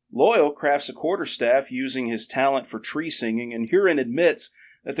 Loyal crafts a quarterstaff using his talent for tree singing, and Huron admits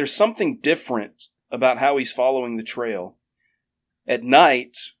that there's something different about how he's following the trail. At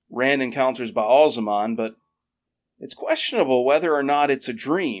night, Rand encounters Baalzamon, but it's questionable whether or not it's a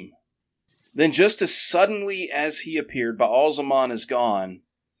dream. Then just as suddenly as he appeared, Baalzamon is gone,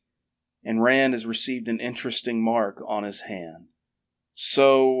 and Rand has received an interesting mark on his hand.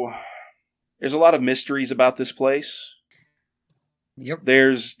 So, there's a lot of mysteries about this place. Yep.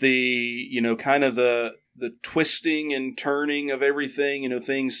 There's the, kind of the twisting and turning of everything,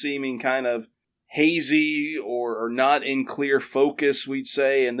 things seeming kind of hazy or not in clear focus, we'd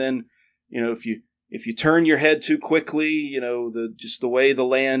say. And then, if you turn your head too quickly, just the way the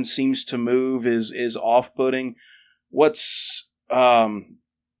land seems to move is off-putting. What's,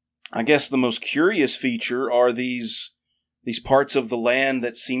 I guess the most curious feature are these parts of the land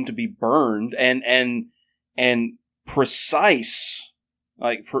that seem to be burned and precise,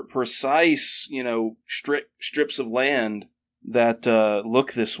 precise, strips of land that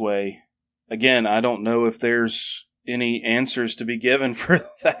look this way. Again, I don't know if there's any answers to be given for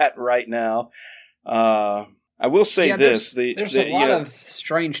that right now. I will say this. There's a lot of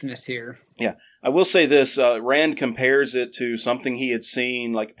strangeness here. Yeah. I will say this. Rand compares it to something he had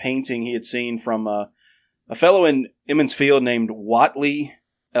seen, like painting he had seen from a fellow in Emmons Field named Watley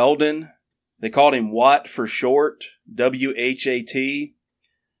Eldon. They called him Watt for short, W-H-A-T.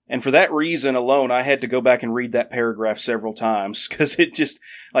 And for that reason alone, I had to go back and read that paragraph several times, because it just,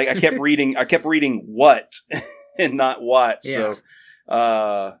 I kept reading what and not what. Yeah.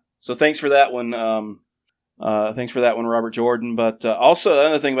 So thanks for that one. Thanks for that one, Robert Jordan. But also,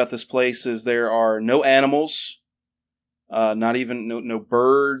 another thing about this place is there are no animals, not even no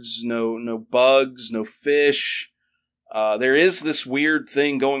birds, no bugs, no fish. There is this weird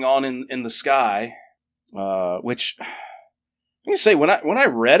thing going on in the sky, which let me say, when I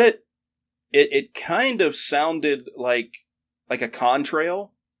read it, it kind of sounded like a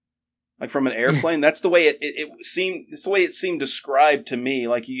contrail, like from an airplane. That's the way it seemed. It's the way it seemed described to me.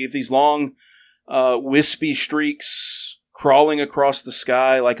 Like you have these long, wispy streaks crawling across the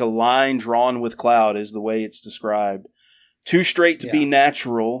sky, like a line drawn with cloud, is the way it's described. Too straight to be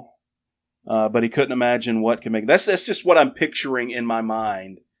natural, but he couldn't imagine what could make. That's just what I'm picturing in my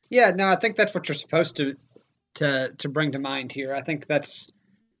mind. Yeah, no, I think that's what you're supposed to bring to mind here. I think that's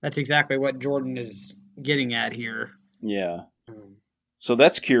exactly what Jordan is getting at here. Yeah. So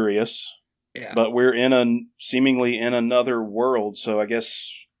that's curious. Yeah. But we're seemingly in another world, so I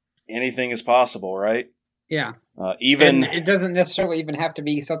guess anything is possible, right? Yeah. And it doesn't necessarily even have to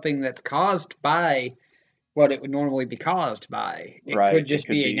be something that's caused by what it would normally be caused by. It Right. could It just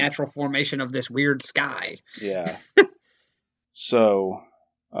could be a be, natural formation of this weird sky. yeah. So,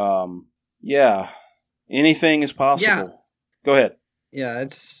 yeah, anything is Yeah, possible. Go ahead. yeah,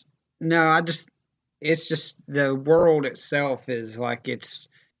 no, it's just the world itself is like it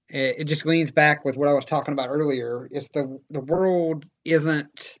just leans back with what I was talking about earlier. It's the world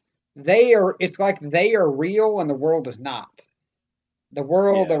isn't it's like they are real and the world is not. The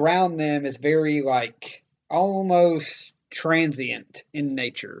world Yeah. around them is very like almost transient in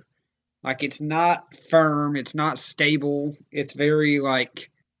nature. Like it's not firm, it's not stable. It's very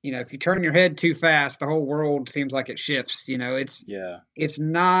like, if you turn your head too fast, the whole world seems like it shifts. Yeah. It's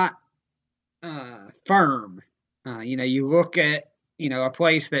not firm. You look at a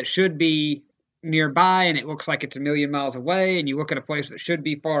place that should be nearby and it looks like it's a million miles away, and you look at a place that should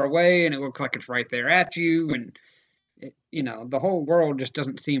be far away and it looks like it's right there at you, and the whole world just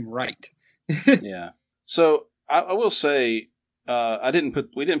doesn't seem right. Yeah. So I will say, we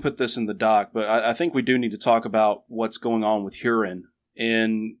didn't put this in the doc, but I think we do need to talk about what's going on with Huron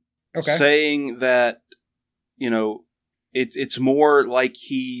in Okay. saying that, it's more like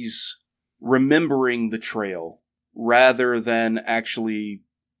he's remembering the trail rather than actually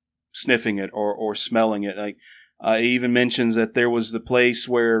sniffing it or smelling it. Like, he even mentions that there was the place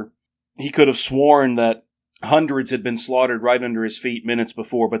where he could have sworn that hundreds had been slaughtered right under his feet minutes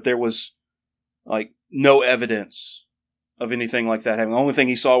before, but there was like no evidence of anything like that happening. The only thing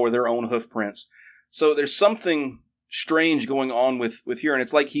he saw were their own hoof prints. So there's something strange going on with Huron.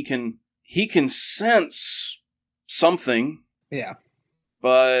 It's like he can sense something, Yeah.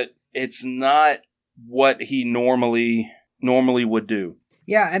 but it's not what he normally would do.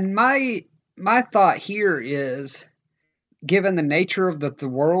 Yeah, and my thought here is, given the nature of the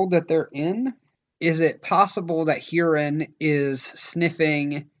world that they're in, is it possible that Huron is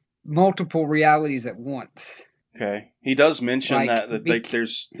sniffing multiple realities at once? Okay, he does mention Like,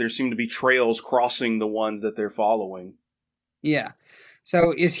 that there seem to be trails crossing the ones that they're following. yeah.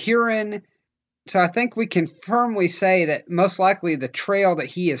 So is Huron? So I think we can firmly say that most likely the trail that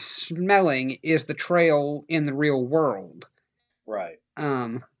he is smelling is the trail in the real world. Right.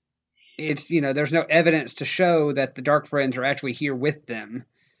 It's there's no evidence to show that the Dark Friends are actually here with them.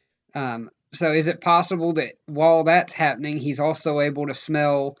 So is it possible that while that's happening, he's also able to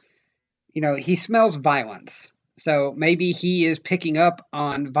smell? He smells violence. So maybe he is picking up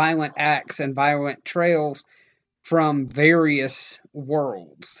on violent acts and violent trails from various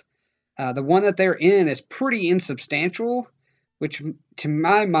worlds. The one that they're in is pretty insubstantial, which to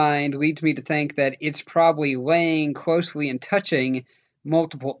my mind leads me to think that it's probably laying closely and touching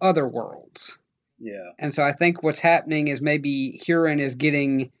multiple other worlds. Yeah. And so I think what's happening is maybe Huron is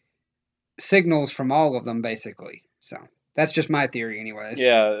getting signals from all of them, basically. So that's just my theory, anyways.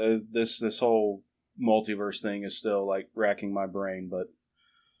 Yeah, this whole multiverse thing is still like racking my brain, but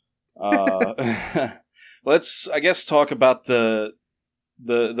let's, I guess, talk about the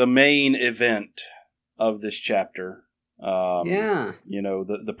main event of this chapter. Yeah.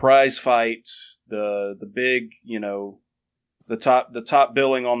 The prize fight, the big, the top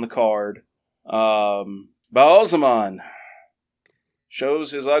billing on the card. Baalzamon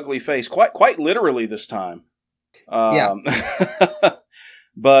shows his ugly face, quite literally this time. Yeah.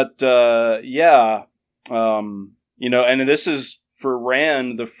 But yeah, and this is for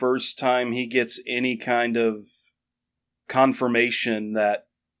Rand the first time he gets any kind of confirmation that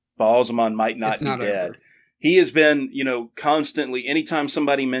Baalzamon might not It's be not dead. over. He has been, constantly, anytime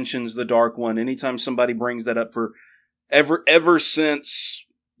somebody mentions the Dark One, anytime somebody brings that up, for ever since,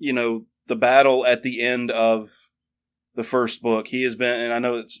 the battle at the end of the first book, he has been, and I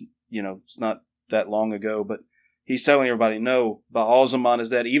know it's not that long ago, but he's telling everybody, no, Baalzamon is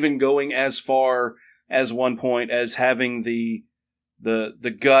dead, even going as far as one point as having the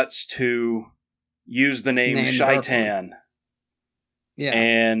guts to use the name Shaitan. Yeah.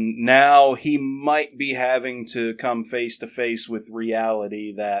 And now he might be having to come face to face with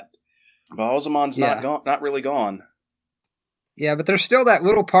reality that Baalzamon's not really gone. Yeah, but there's still that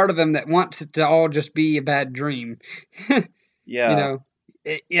little part of him that wants it to all just be a bad dream. Yeah.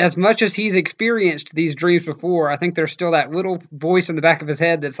 As much as he's experienced these dreams before, I think there's still that little voice in the back of his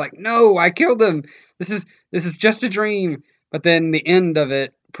head that's like, "No, I killed him. This is just a dream." But then the end of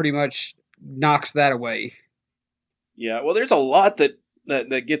it pretty much knocks that away. Yeah. Well, there's a lot that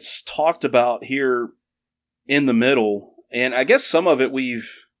gets talked about here in the middle, and I guess some of it we've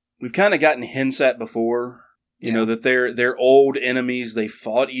kind of gotten hints at before. That they're old enemies. They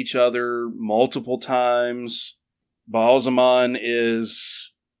fought each other multiple times. Baalzamon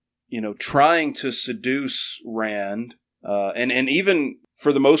is, trying to seduce Rand, and even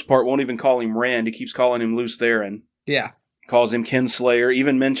for the most part, won't even call him Rand. He keeps calling him Lews Therin. Yeah. Calls him Kinslayer.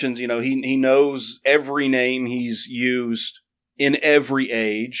 Even mentions, he knows every name he's used in every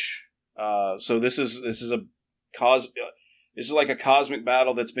age. So this is like a cosmic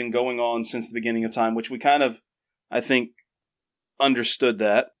battle that's been going on since the beginning of time, which we kind of, I think, understood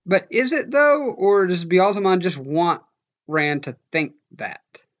that. But is it, though, or does Ba'alzamon just want Rand to think that?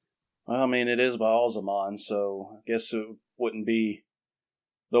 Well, I mean, it is Ba'alzamon, so I guess it wouldn't be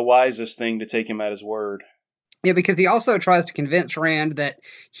the wisest thing to take him at his word. Yeah, because he also tries to convince Rand that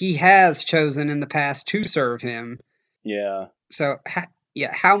he has chosen in the past to serve him. Yeah. So,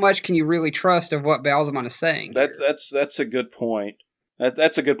 how much can you really trust of what Ba'alzamon is saying? That's a good point.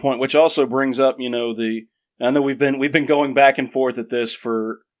 That's a good point, which also brings up, I know we've been going back and forth at this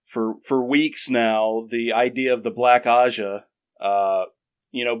for weeks now. The idea of the Black Aja,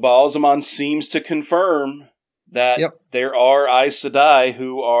 Ba'alzamon seems to confirm that there are Aes Sedai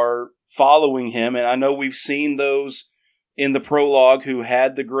who are following him, and I know we've seen those in the prologue who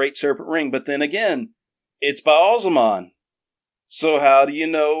had the Great Serpent Ring, but then again, it's Ba'alzamon. So how do you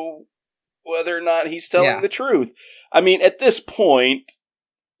know whether or not he's telling the truth? I mean, at this point,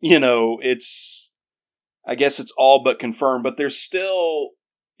 I guess it's all but confirmed, but there's still,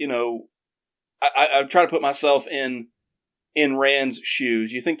 I'm trying to put myself in Rand's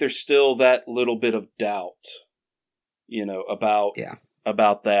shoes. You think there's still that little bit of doubt,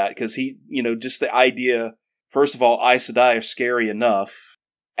 about that? Because he, just the idea, first of all, Aes Sedai are scary enough.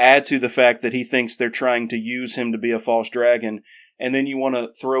 Add to the fact that he thinks they're trying to use him to be a false dragon, and then you want to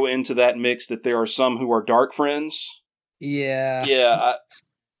throw into that mix that there are some who are dark friends. Yeah. Yeah,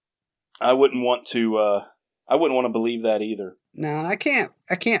 I wouldn't want to. I wouldn't want to believe that either. No, and I can't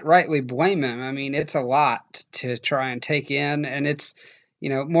rightly blame him. I mean, it's a lot to try and take in, and it's,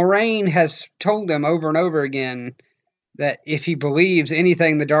 Moraine has told him over and over again that if he believes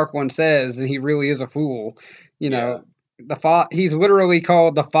anything the Dark One says, then he really is a fool. He's literally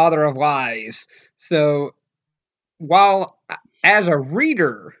called the father of lies. So, while as a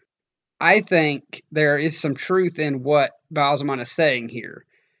reader, I think there is some truth in what Ba'alzamon is saying here,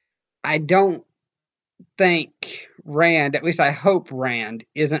 I don't think Rand, at least I hope Rand,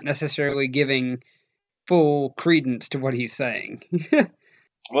 isn't necessarily giving full credence to what he's saying.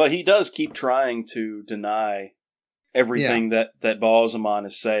 Well, he does keep trying to deny everything that Ba'alzamon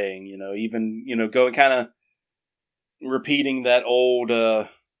is saying, even, going kind of repeating that old, I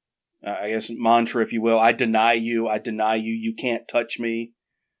guess, mantra, if you will. I deny you, you can't touch me.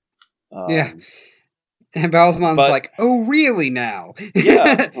 Yeah. And Ba'alzamon's like, oh, really now?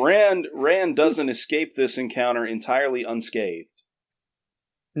 Yeah, Rand doesn't escape this encounter entirely unscathed.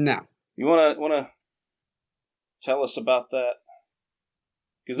 No. You wanna tell us about that?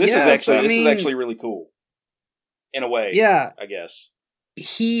 Because this is actually really cool, in a way. Yeah, I guess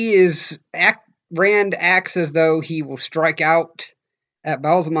Rand acts as though he will strike out at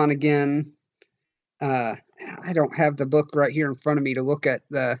Ba'alzamon again. I don't have the book right here in front of me to look at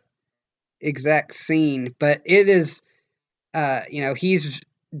the exact scene, but it is, he's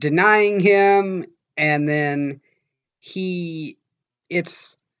denying him, and then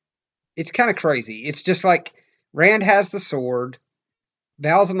it's kind of crazy. It's just like Rand has the sword.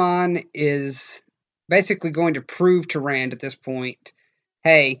 Ba'alzamon is basically going to prove to Rand at this point,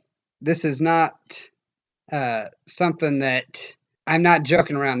 hey, this is not something that I'm not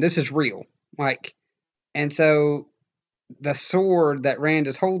joking around. This is real. And so the sword that Rand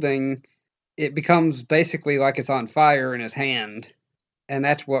is holding, it becomes basically like it's on fire in his hand. And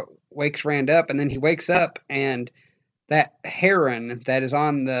that's what wakes Rand up. And then he wakes up, and that heron that is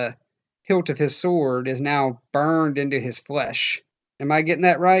on the hilt of his sword is now burned into his flesh. Am I getting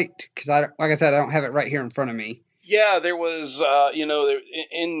that right? Because, like I said, I don't have it right here in front of me. Yeah, there was,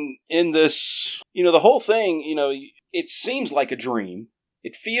 in this, the whole thing, it seems like a dream.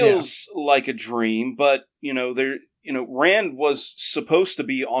 It feels like a dream, but, Rand was supposed to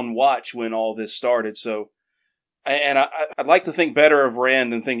be on watch when all this started, so, and I'd like to think better of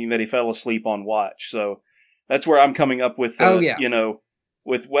Rand than thinking that he fell asleep on watch, so that's where I'm coming up with,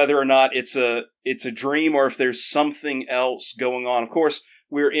 with whether or not it's a dream or if there's something else going on. Of course,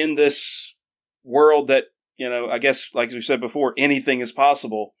 we're in this world that, I guess, like we said before, anything is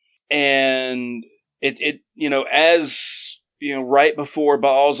possible. And as, right before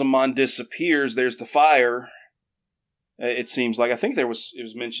Ba'alzamon disappears, there's the fire. It seems like, I think it was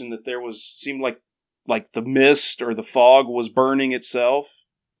mentioned that seemed like the mist or the fog was burning itself.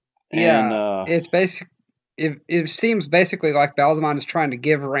 Yeah, it's basic. It seems basically like Ba'alzamon is trying to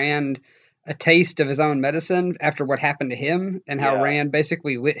give Rand a taste of his own medicine after what happened to him, and how Rand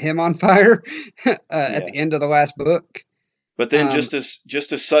basically lit him on fire at the end of the last book. But then just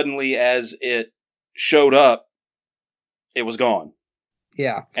as suddenly as it showed up, it was gone.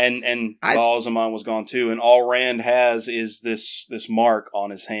 Yeah. And Ba'alzamon was gone too, and all Rand has is this mark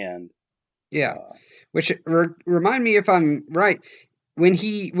on his hand. Yeah. Which remind me if I'm right, when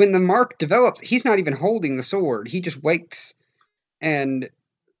the mark develops, he's not even holding the sword. He just wakes and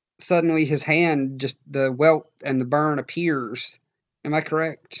suddenly his hand, just the welt and the burn appears. Am I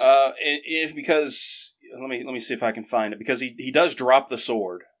correct? Because let me see if I can find it, because he does drop the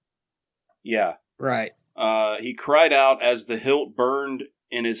sword. Yeah. Right. He cried out as the hilt burned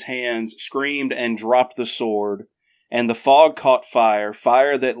in his hands, screamed, and dropped the sword. And the fog caught fire,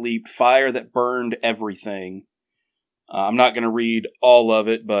 fire that leaped, fire that burned everything. I'm not going to read all of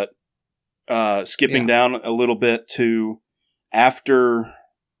it, but skipping down a little bit to after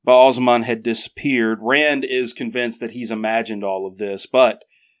Ba'alzamon had disappeared, Rand is convinced that he's imagined all of this, but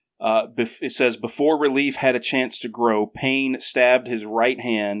it says, before relief had a chance to grow, pain stabbed his right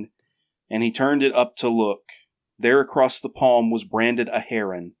hand, and he turned it up to look. There across the palm was branded a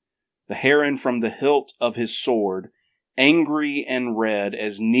heron, the heron from the hilt of his sword, angry and red,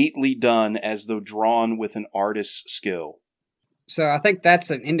 as neatly done as though drawn with an artist's skill. So I think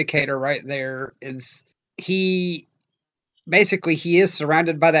that's an indicator right there. Is he is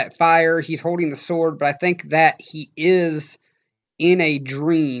surrounded by that fire. He's holding the sword, but I think that he is in a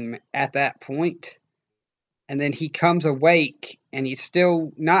dream at that point. And then he comes awake, and he's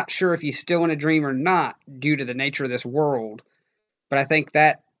still not sure if he's still in a dream or not due to the nature of this world. But I think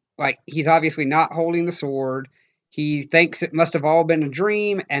that, like, he's obviously not holding the sword. He thinks it must have all been a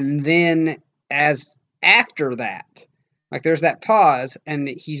dream, and then after that, like, there's that pause, and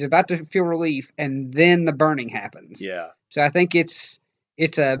he's about to feel relief, and then the burning happens. Yeah. So I think it's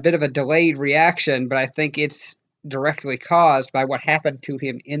a bit of a delayed reaction, but I think it's directly caused by what happened to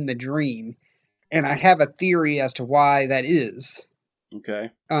him in the dream. And I have a theory as to why that is. Okay.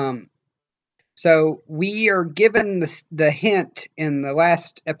 So we are given the hint in the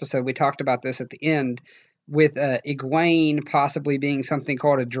last episode. We talked about this at the end with Egwene possibly being something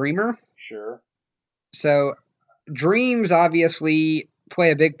called a dreamer. Sure. So dreams obviously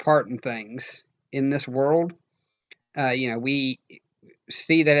play a big part in things in this world. We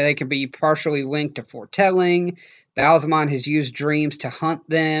see that they can be partially linked to foretelling. Ba'alzamon has used dreams to hunt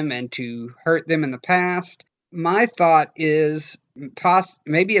them and to hurt them in the past. My thought is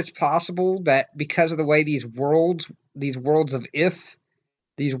maybe it's possible that because of the way these worlds of if,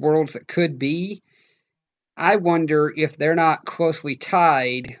 these worlds that could be, I wonder if they're not closely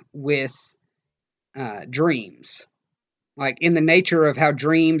tied with dreams. Like in the nature of how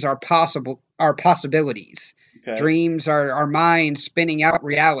dreams are possibilities. Okay. Dreams are our minds spinning out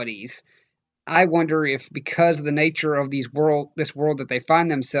realities. I wonder if because of the nature of this world that they find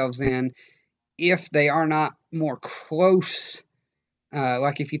themselves in, if they are not more close,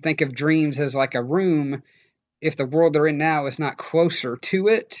 like if you think of dreams as like a room, if the world they're in now is not closer to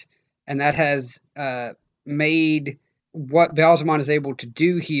it, and that has made what Ba'alzamon is able to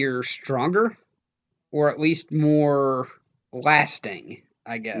do here stronger, or at least more lasting,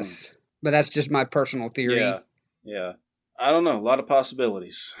 I guess. But that's just my personal theory. Yeah. I don't know. A lot of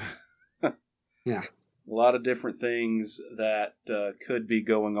possibilities. Yeah. A lot of different things that could be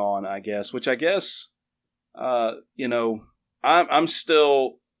going on, I guess. Which I guess, I'm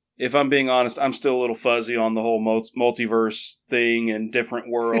still, if I'm being honest, I'm still a little fuzzy on the whole multiverse thing and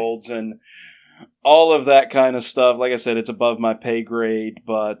different worlds and all of that kind of stuff. Like I said, it's above my pay grade,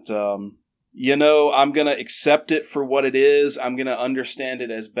 but I'm going to accept it for what it is. I'm going to understand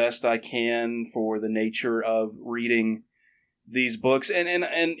it as best I can for the nature of reading these books. And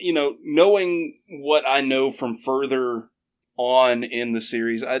knowing what I know from further on in the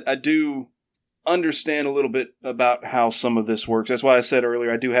series, I do understand a little bit about how some of this works. That's why I said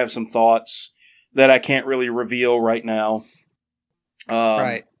earlier, I do have some thoughts that I can't really reveal right now.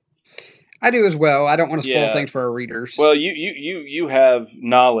 Right. I do as well. I don't want to spoil things for our readers. Well, you have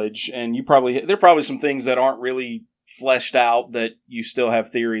knowledge, and there are probably some things that aren't really fleshed out that you still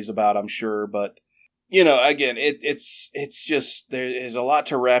have theories about, I'm sure. But again, it's just there's a lot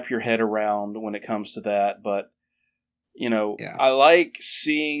to wrap your head around when it comes to that. But I like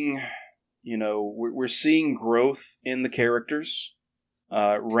seeing we're seeing growth in the characters.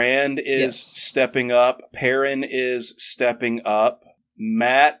 Rand is stepping up. Perrin is stepping up.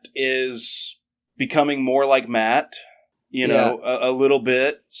 Matt is becoming more like Matt, a little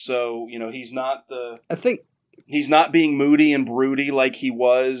bit. So, he's not he's not being moody and broody like he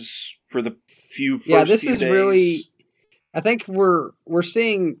was for the first few days. Really, I think we're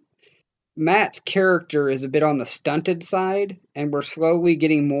seeing Matt's character is a bit on the stunted side, and we're slowly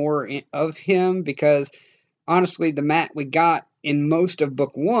getting more of him because honestly, the Matt we got in most of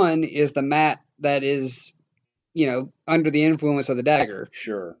book one is the Matt that is, under the influence of the dagger.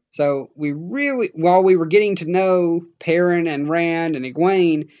 Sure. So while we were getting to know Perrin and Rand and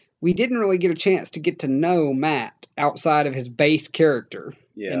Egwene, we didn't really get a chance to get to know Matt outside of his base character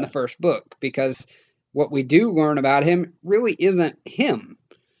in the first book, because what we do learn about him really isn't him.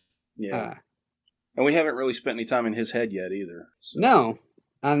 Yeah. And we haven't really spent any time in his head yet either. So. No.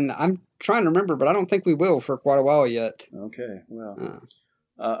 And I'm trying to remember, but I don't think we will for quite a while yet. Okay, well.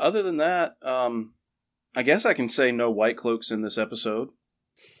 Other than that, I guess I can say no White Cloaks in this episode.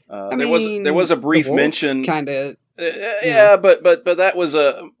 There was a brief mention. Kind of. Yeah, but that was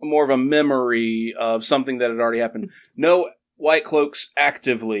more of a memory of something that had already happened. No White Cloaks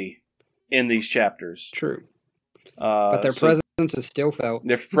actively in these chapters. True. But their presence is still felt.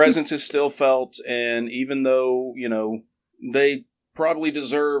 Their presence is still felt, and even though, they probably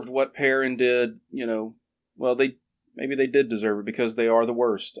deserved what Perrin did, well, maybe they did deserve it because they are the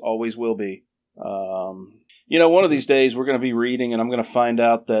worst, always will be. One of these days we're going to be reading and I'm going to find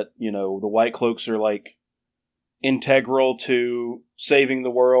out that, the White Cloaks are like integral to saving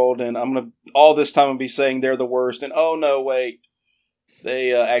the world, and all this time I'm going to be saying they're the worst, and oh no, wait,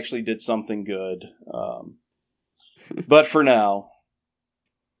 they actually did something good. But for now,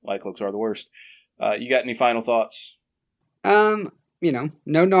 White Cloaks are the worst. You got any final thoughts? No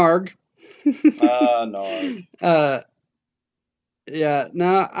Narg. Narg. Yeah,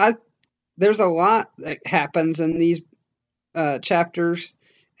 no, there's a lot that happens in these chapters,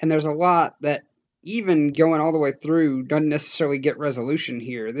 and there's a lot that even going all the way through doesn't necessarily get resolution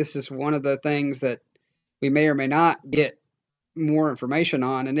here. This is one of the things that we may or may not get more information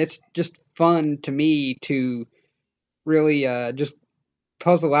on, and it's just fun to me to really just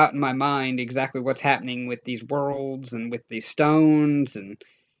puzzle out in my mind exactly what's happening with these worlds and with these stones, and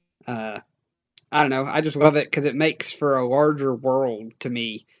I don't know, I just love it because it makes for a larger world to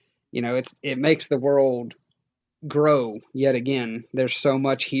me. It makes the world grow yet again. There's so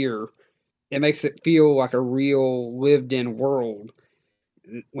much here. It makes it feel like a real lived-in world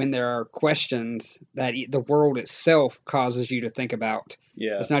when there are questions that the world itself causes you to think about.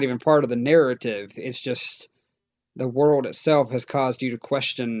 Yeah. It's not even part of the narrative. It's just the world itself has caused you to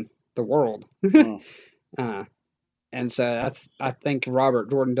question the world. And so I think Robert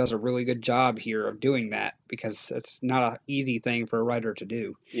Jordan does a really good job here of doing that, because it's not an easy thing for a writer to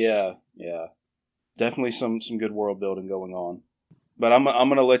do. Yeah. Definitely some good world building going on. But I'm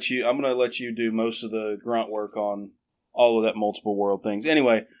gonna let you do most of the grunt work on all of that multiple world things.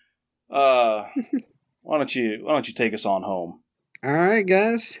 Anyway, why don't you take us on home? All right,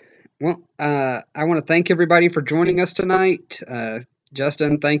 guys. Well, I want to thank everybody for joining us tonight.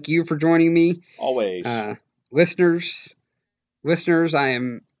 Justin, thank you for joining me. Always. Listeners, I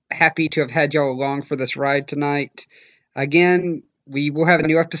am happy to have had y'all along for this ride tonight. Again, we will have a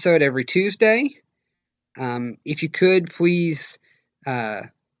new episode every Tuesday. If you could, please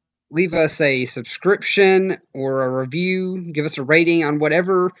leave us a subscription or a review. Give us a rating on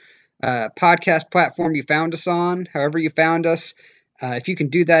whatever podcast platform you found us on, however you found us. If you can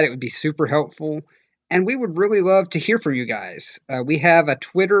do that, it would be super helpful. And we would really love to hear from you guys. We have a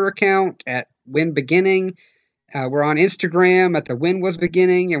Twitter account at When Beginning. We're on Instagram at The When Was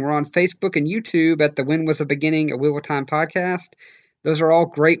Beginning, and we're on Facebook and YouTube at The When Was a Beginning, a Wheel of Time podcast. Those are all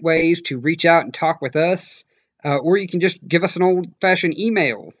great ways to reach out and talk with us. Or you can just give us an old-fashioned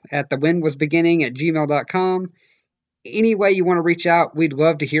email at thewhenwasbeginning@gmail.com. Any way you want to reach out, we'd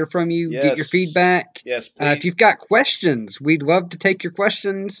love to hear from you, get your feedback. Yes, please. If you've got questions, we'd love to take your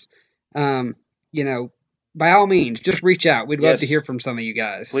questions. By all means, just reach out. We'd love to hear from some of you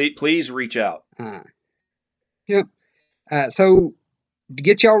guys. Please reach out. Yep. So to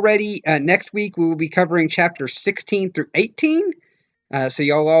get y'all ready, next week we will be covering chapters 16 through 18. So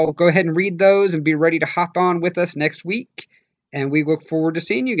y'all all go ahead and read those and be ready to hop on with us next week. And we look forward to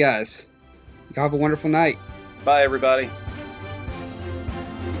seeing you guys. Y'all have a wonderful night. Bye, everybody.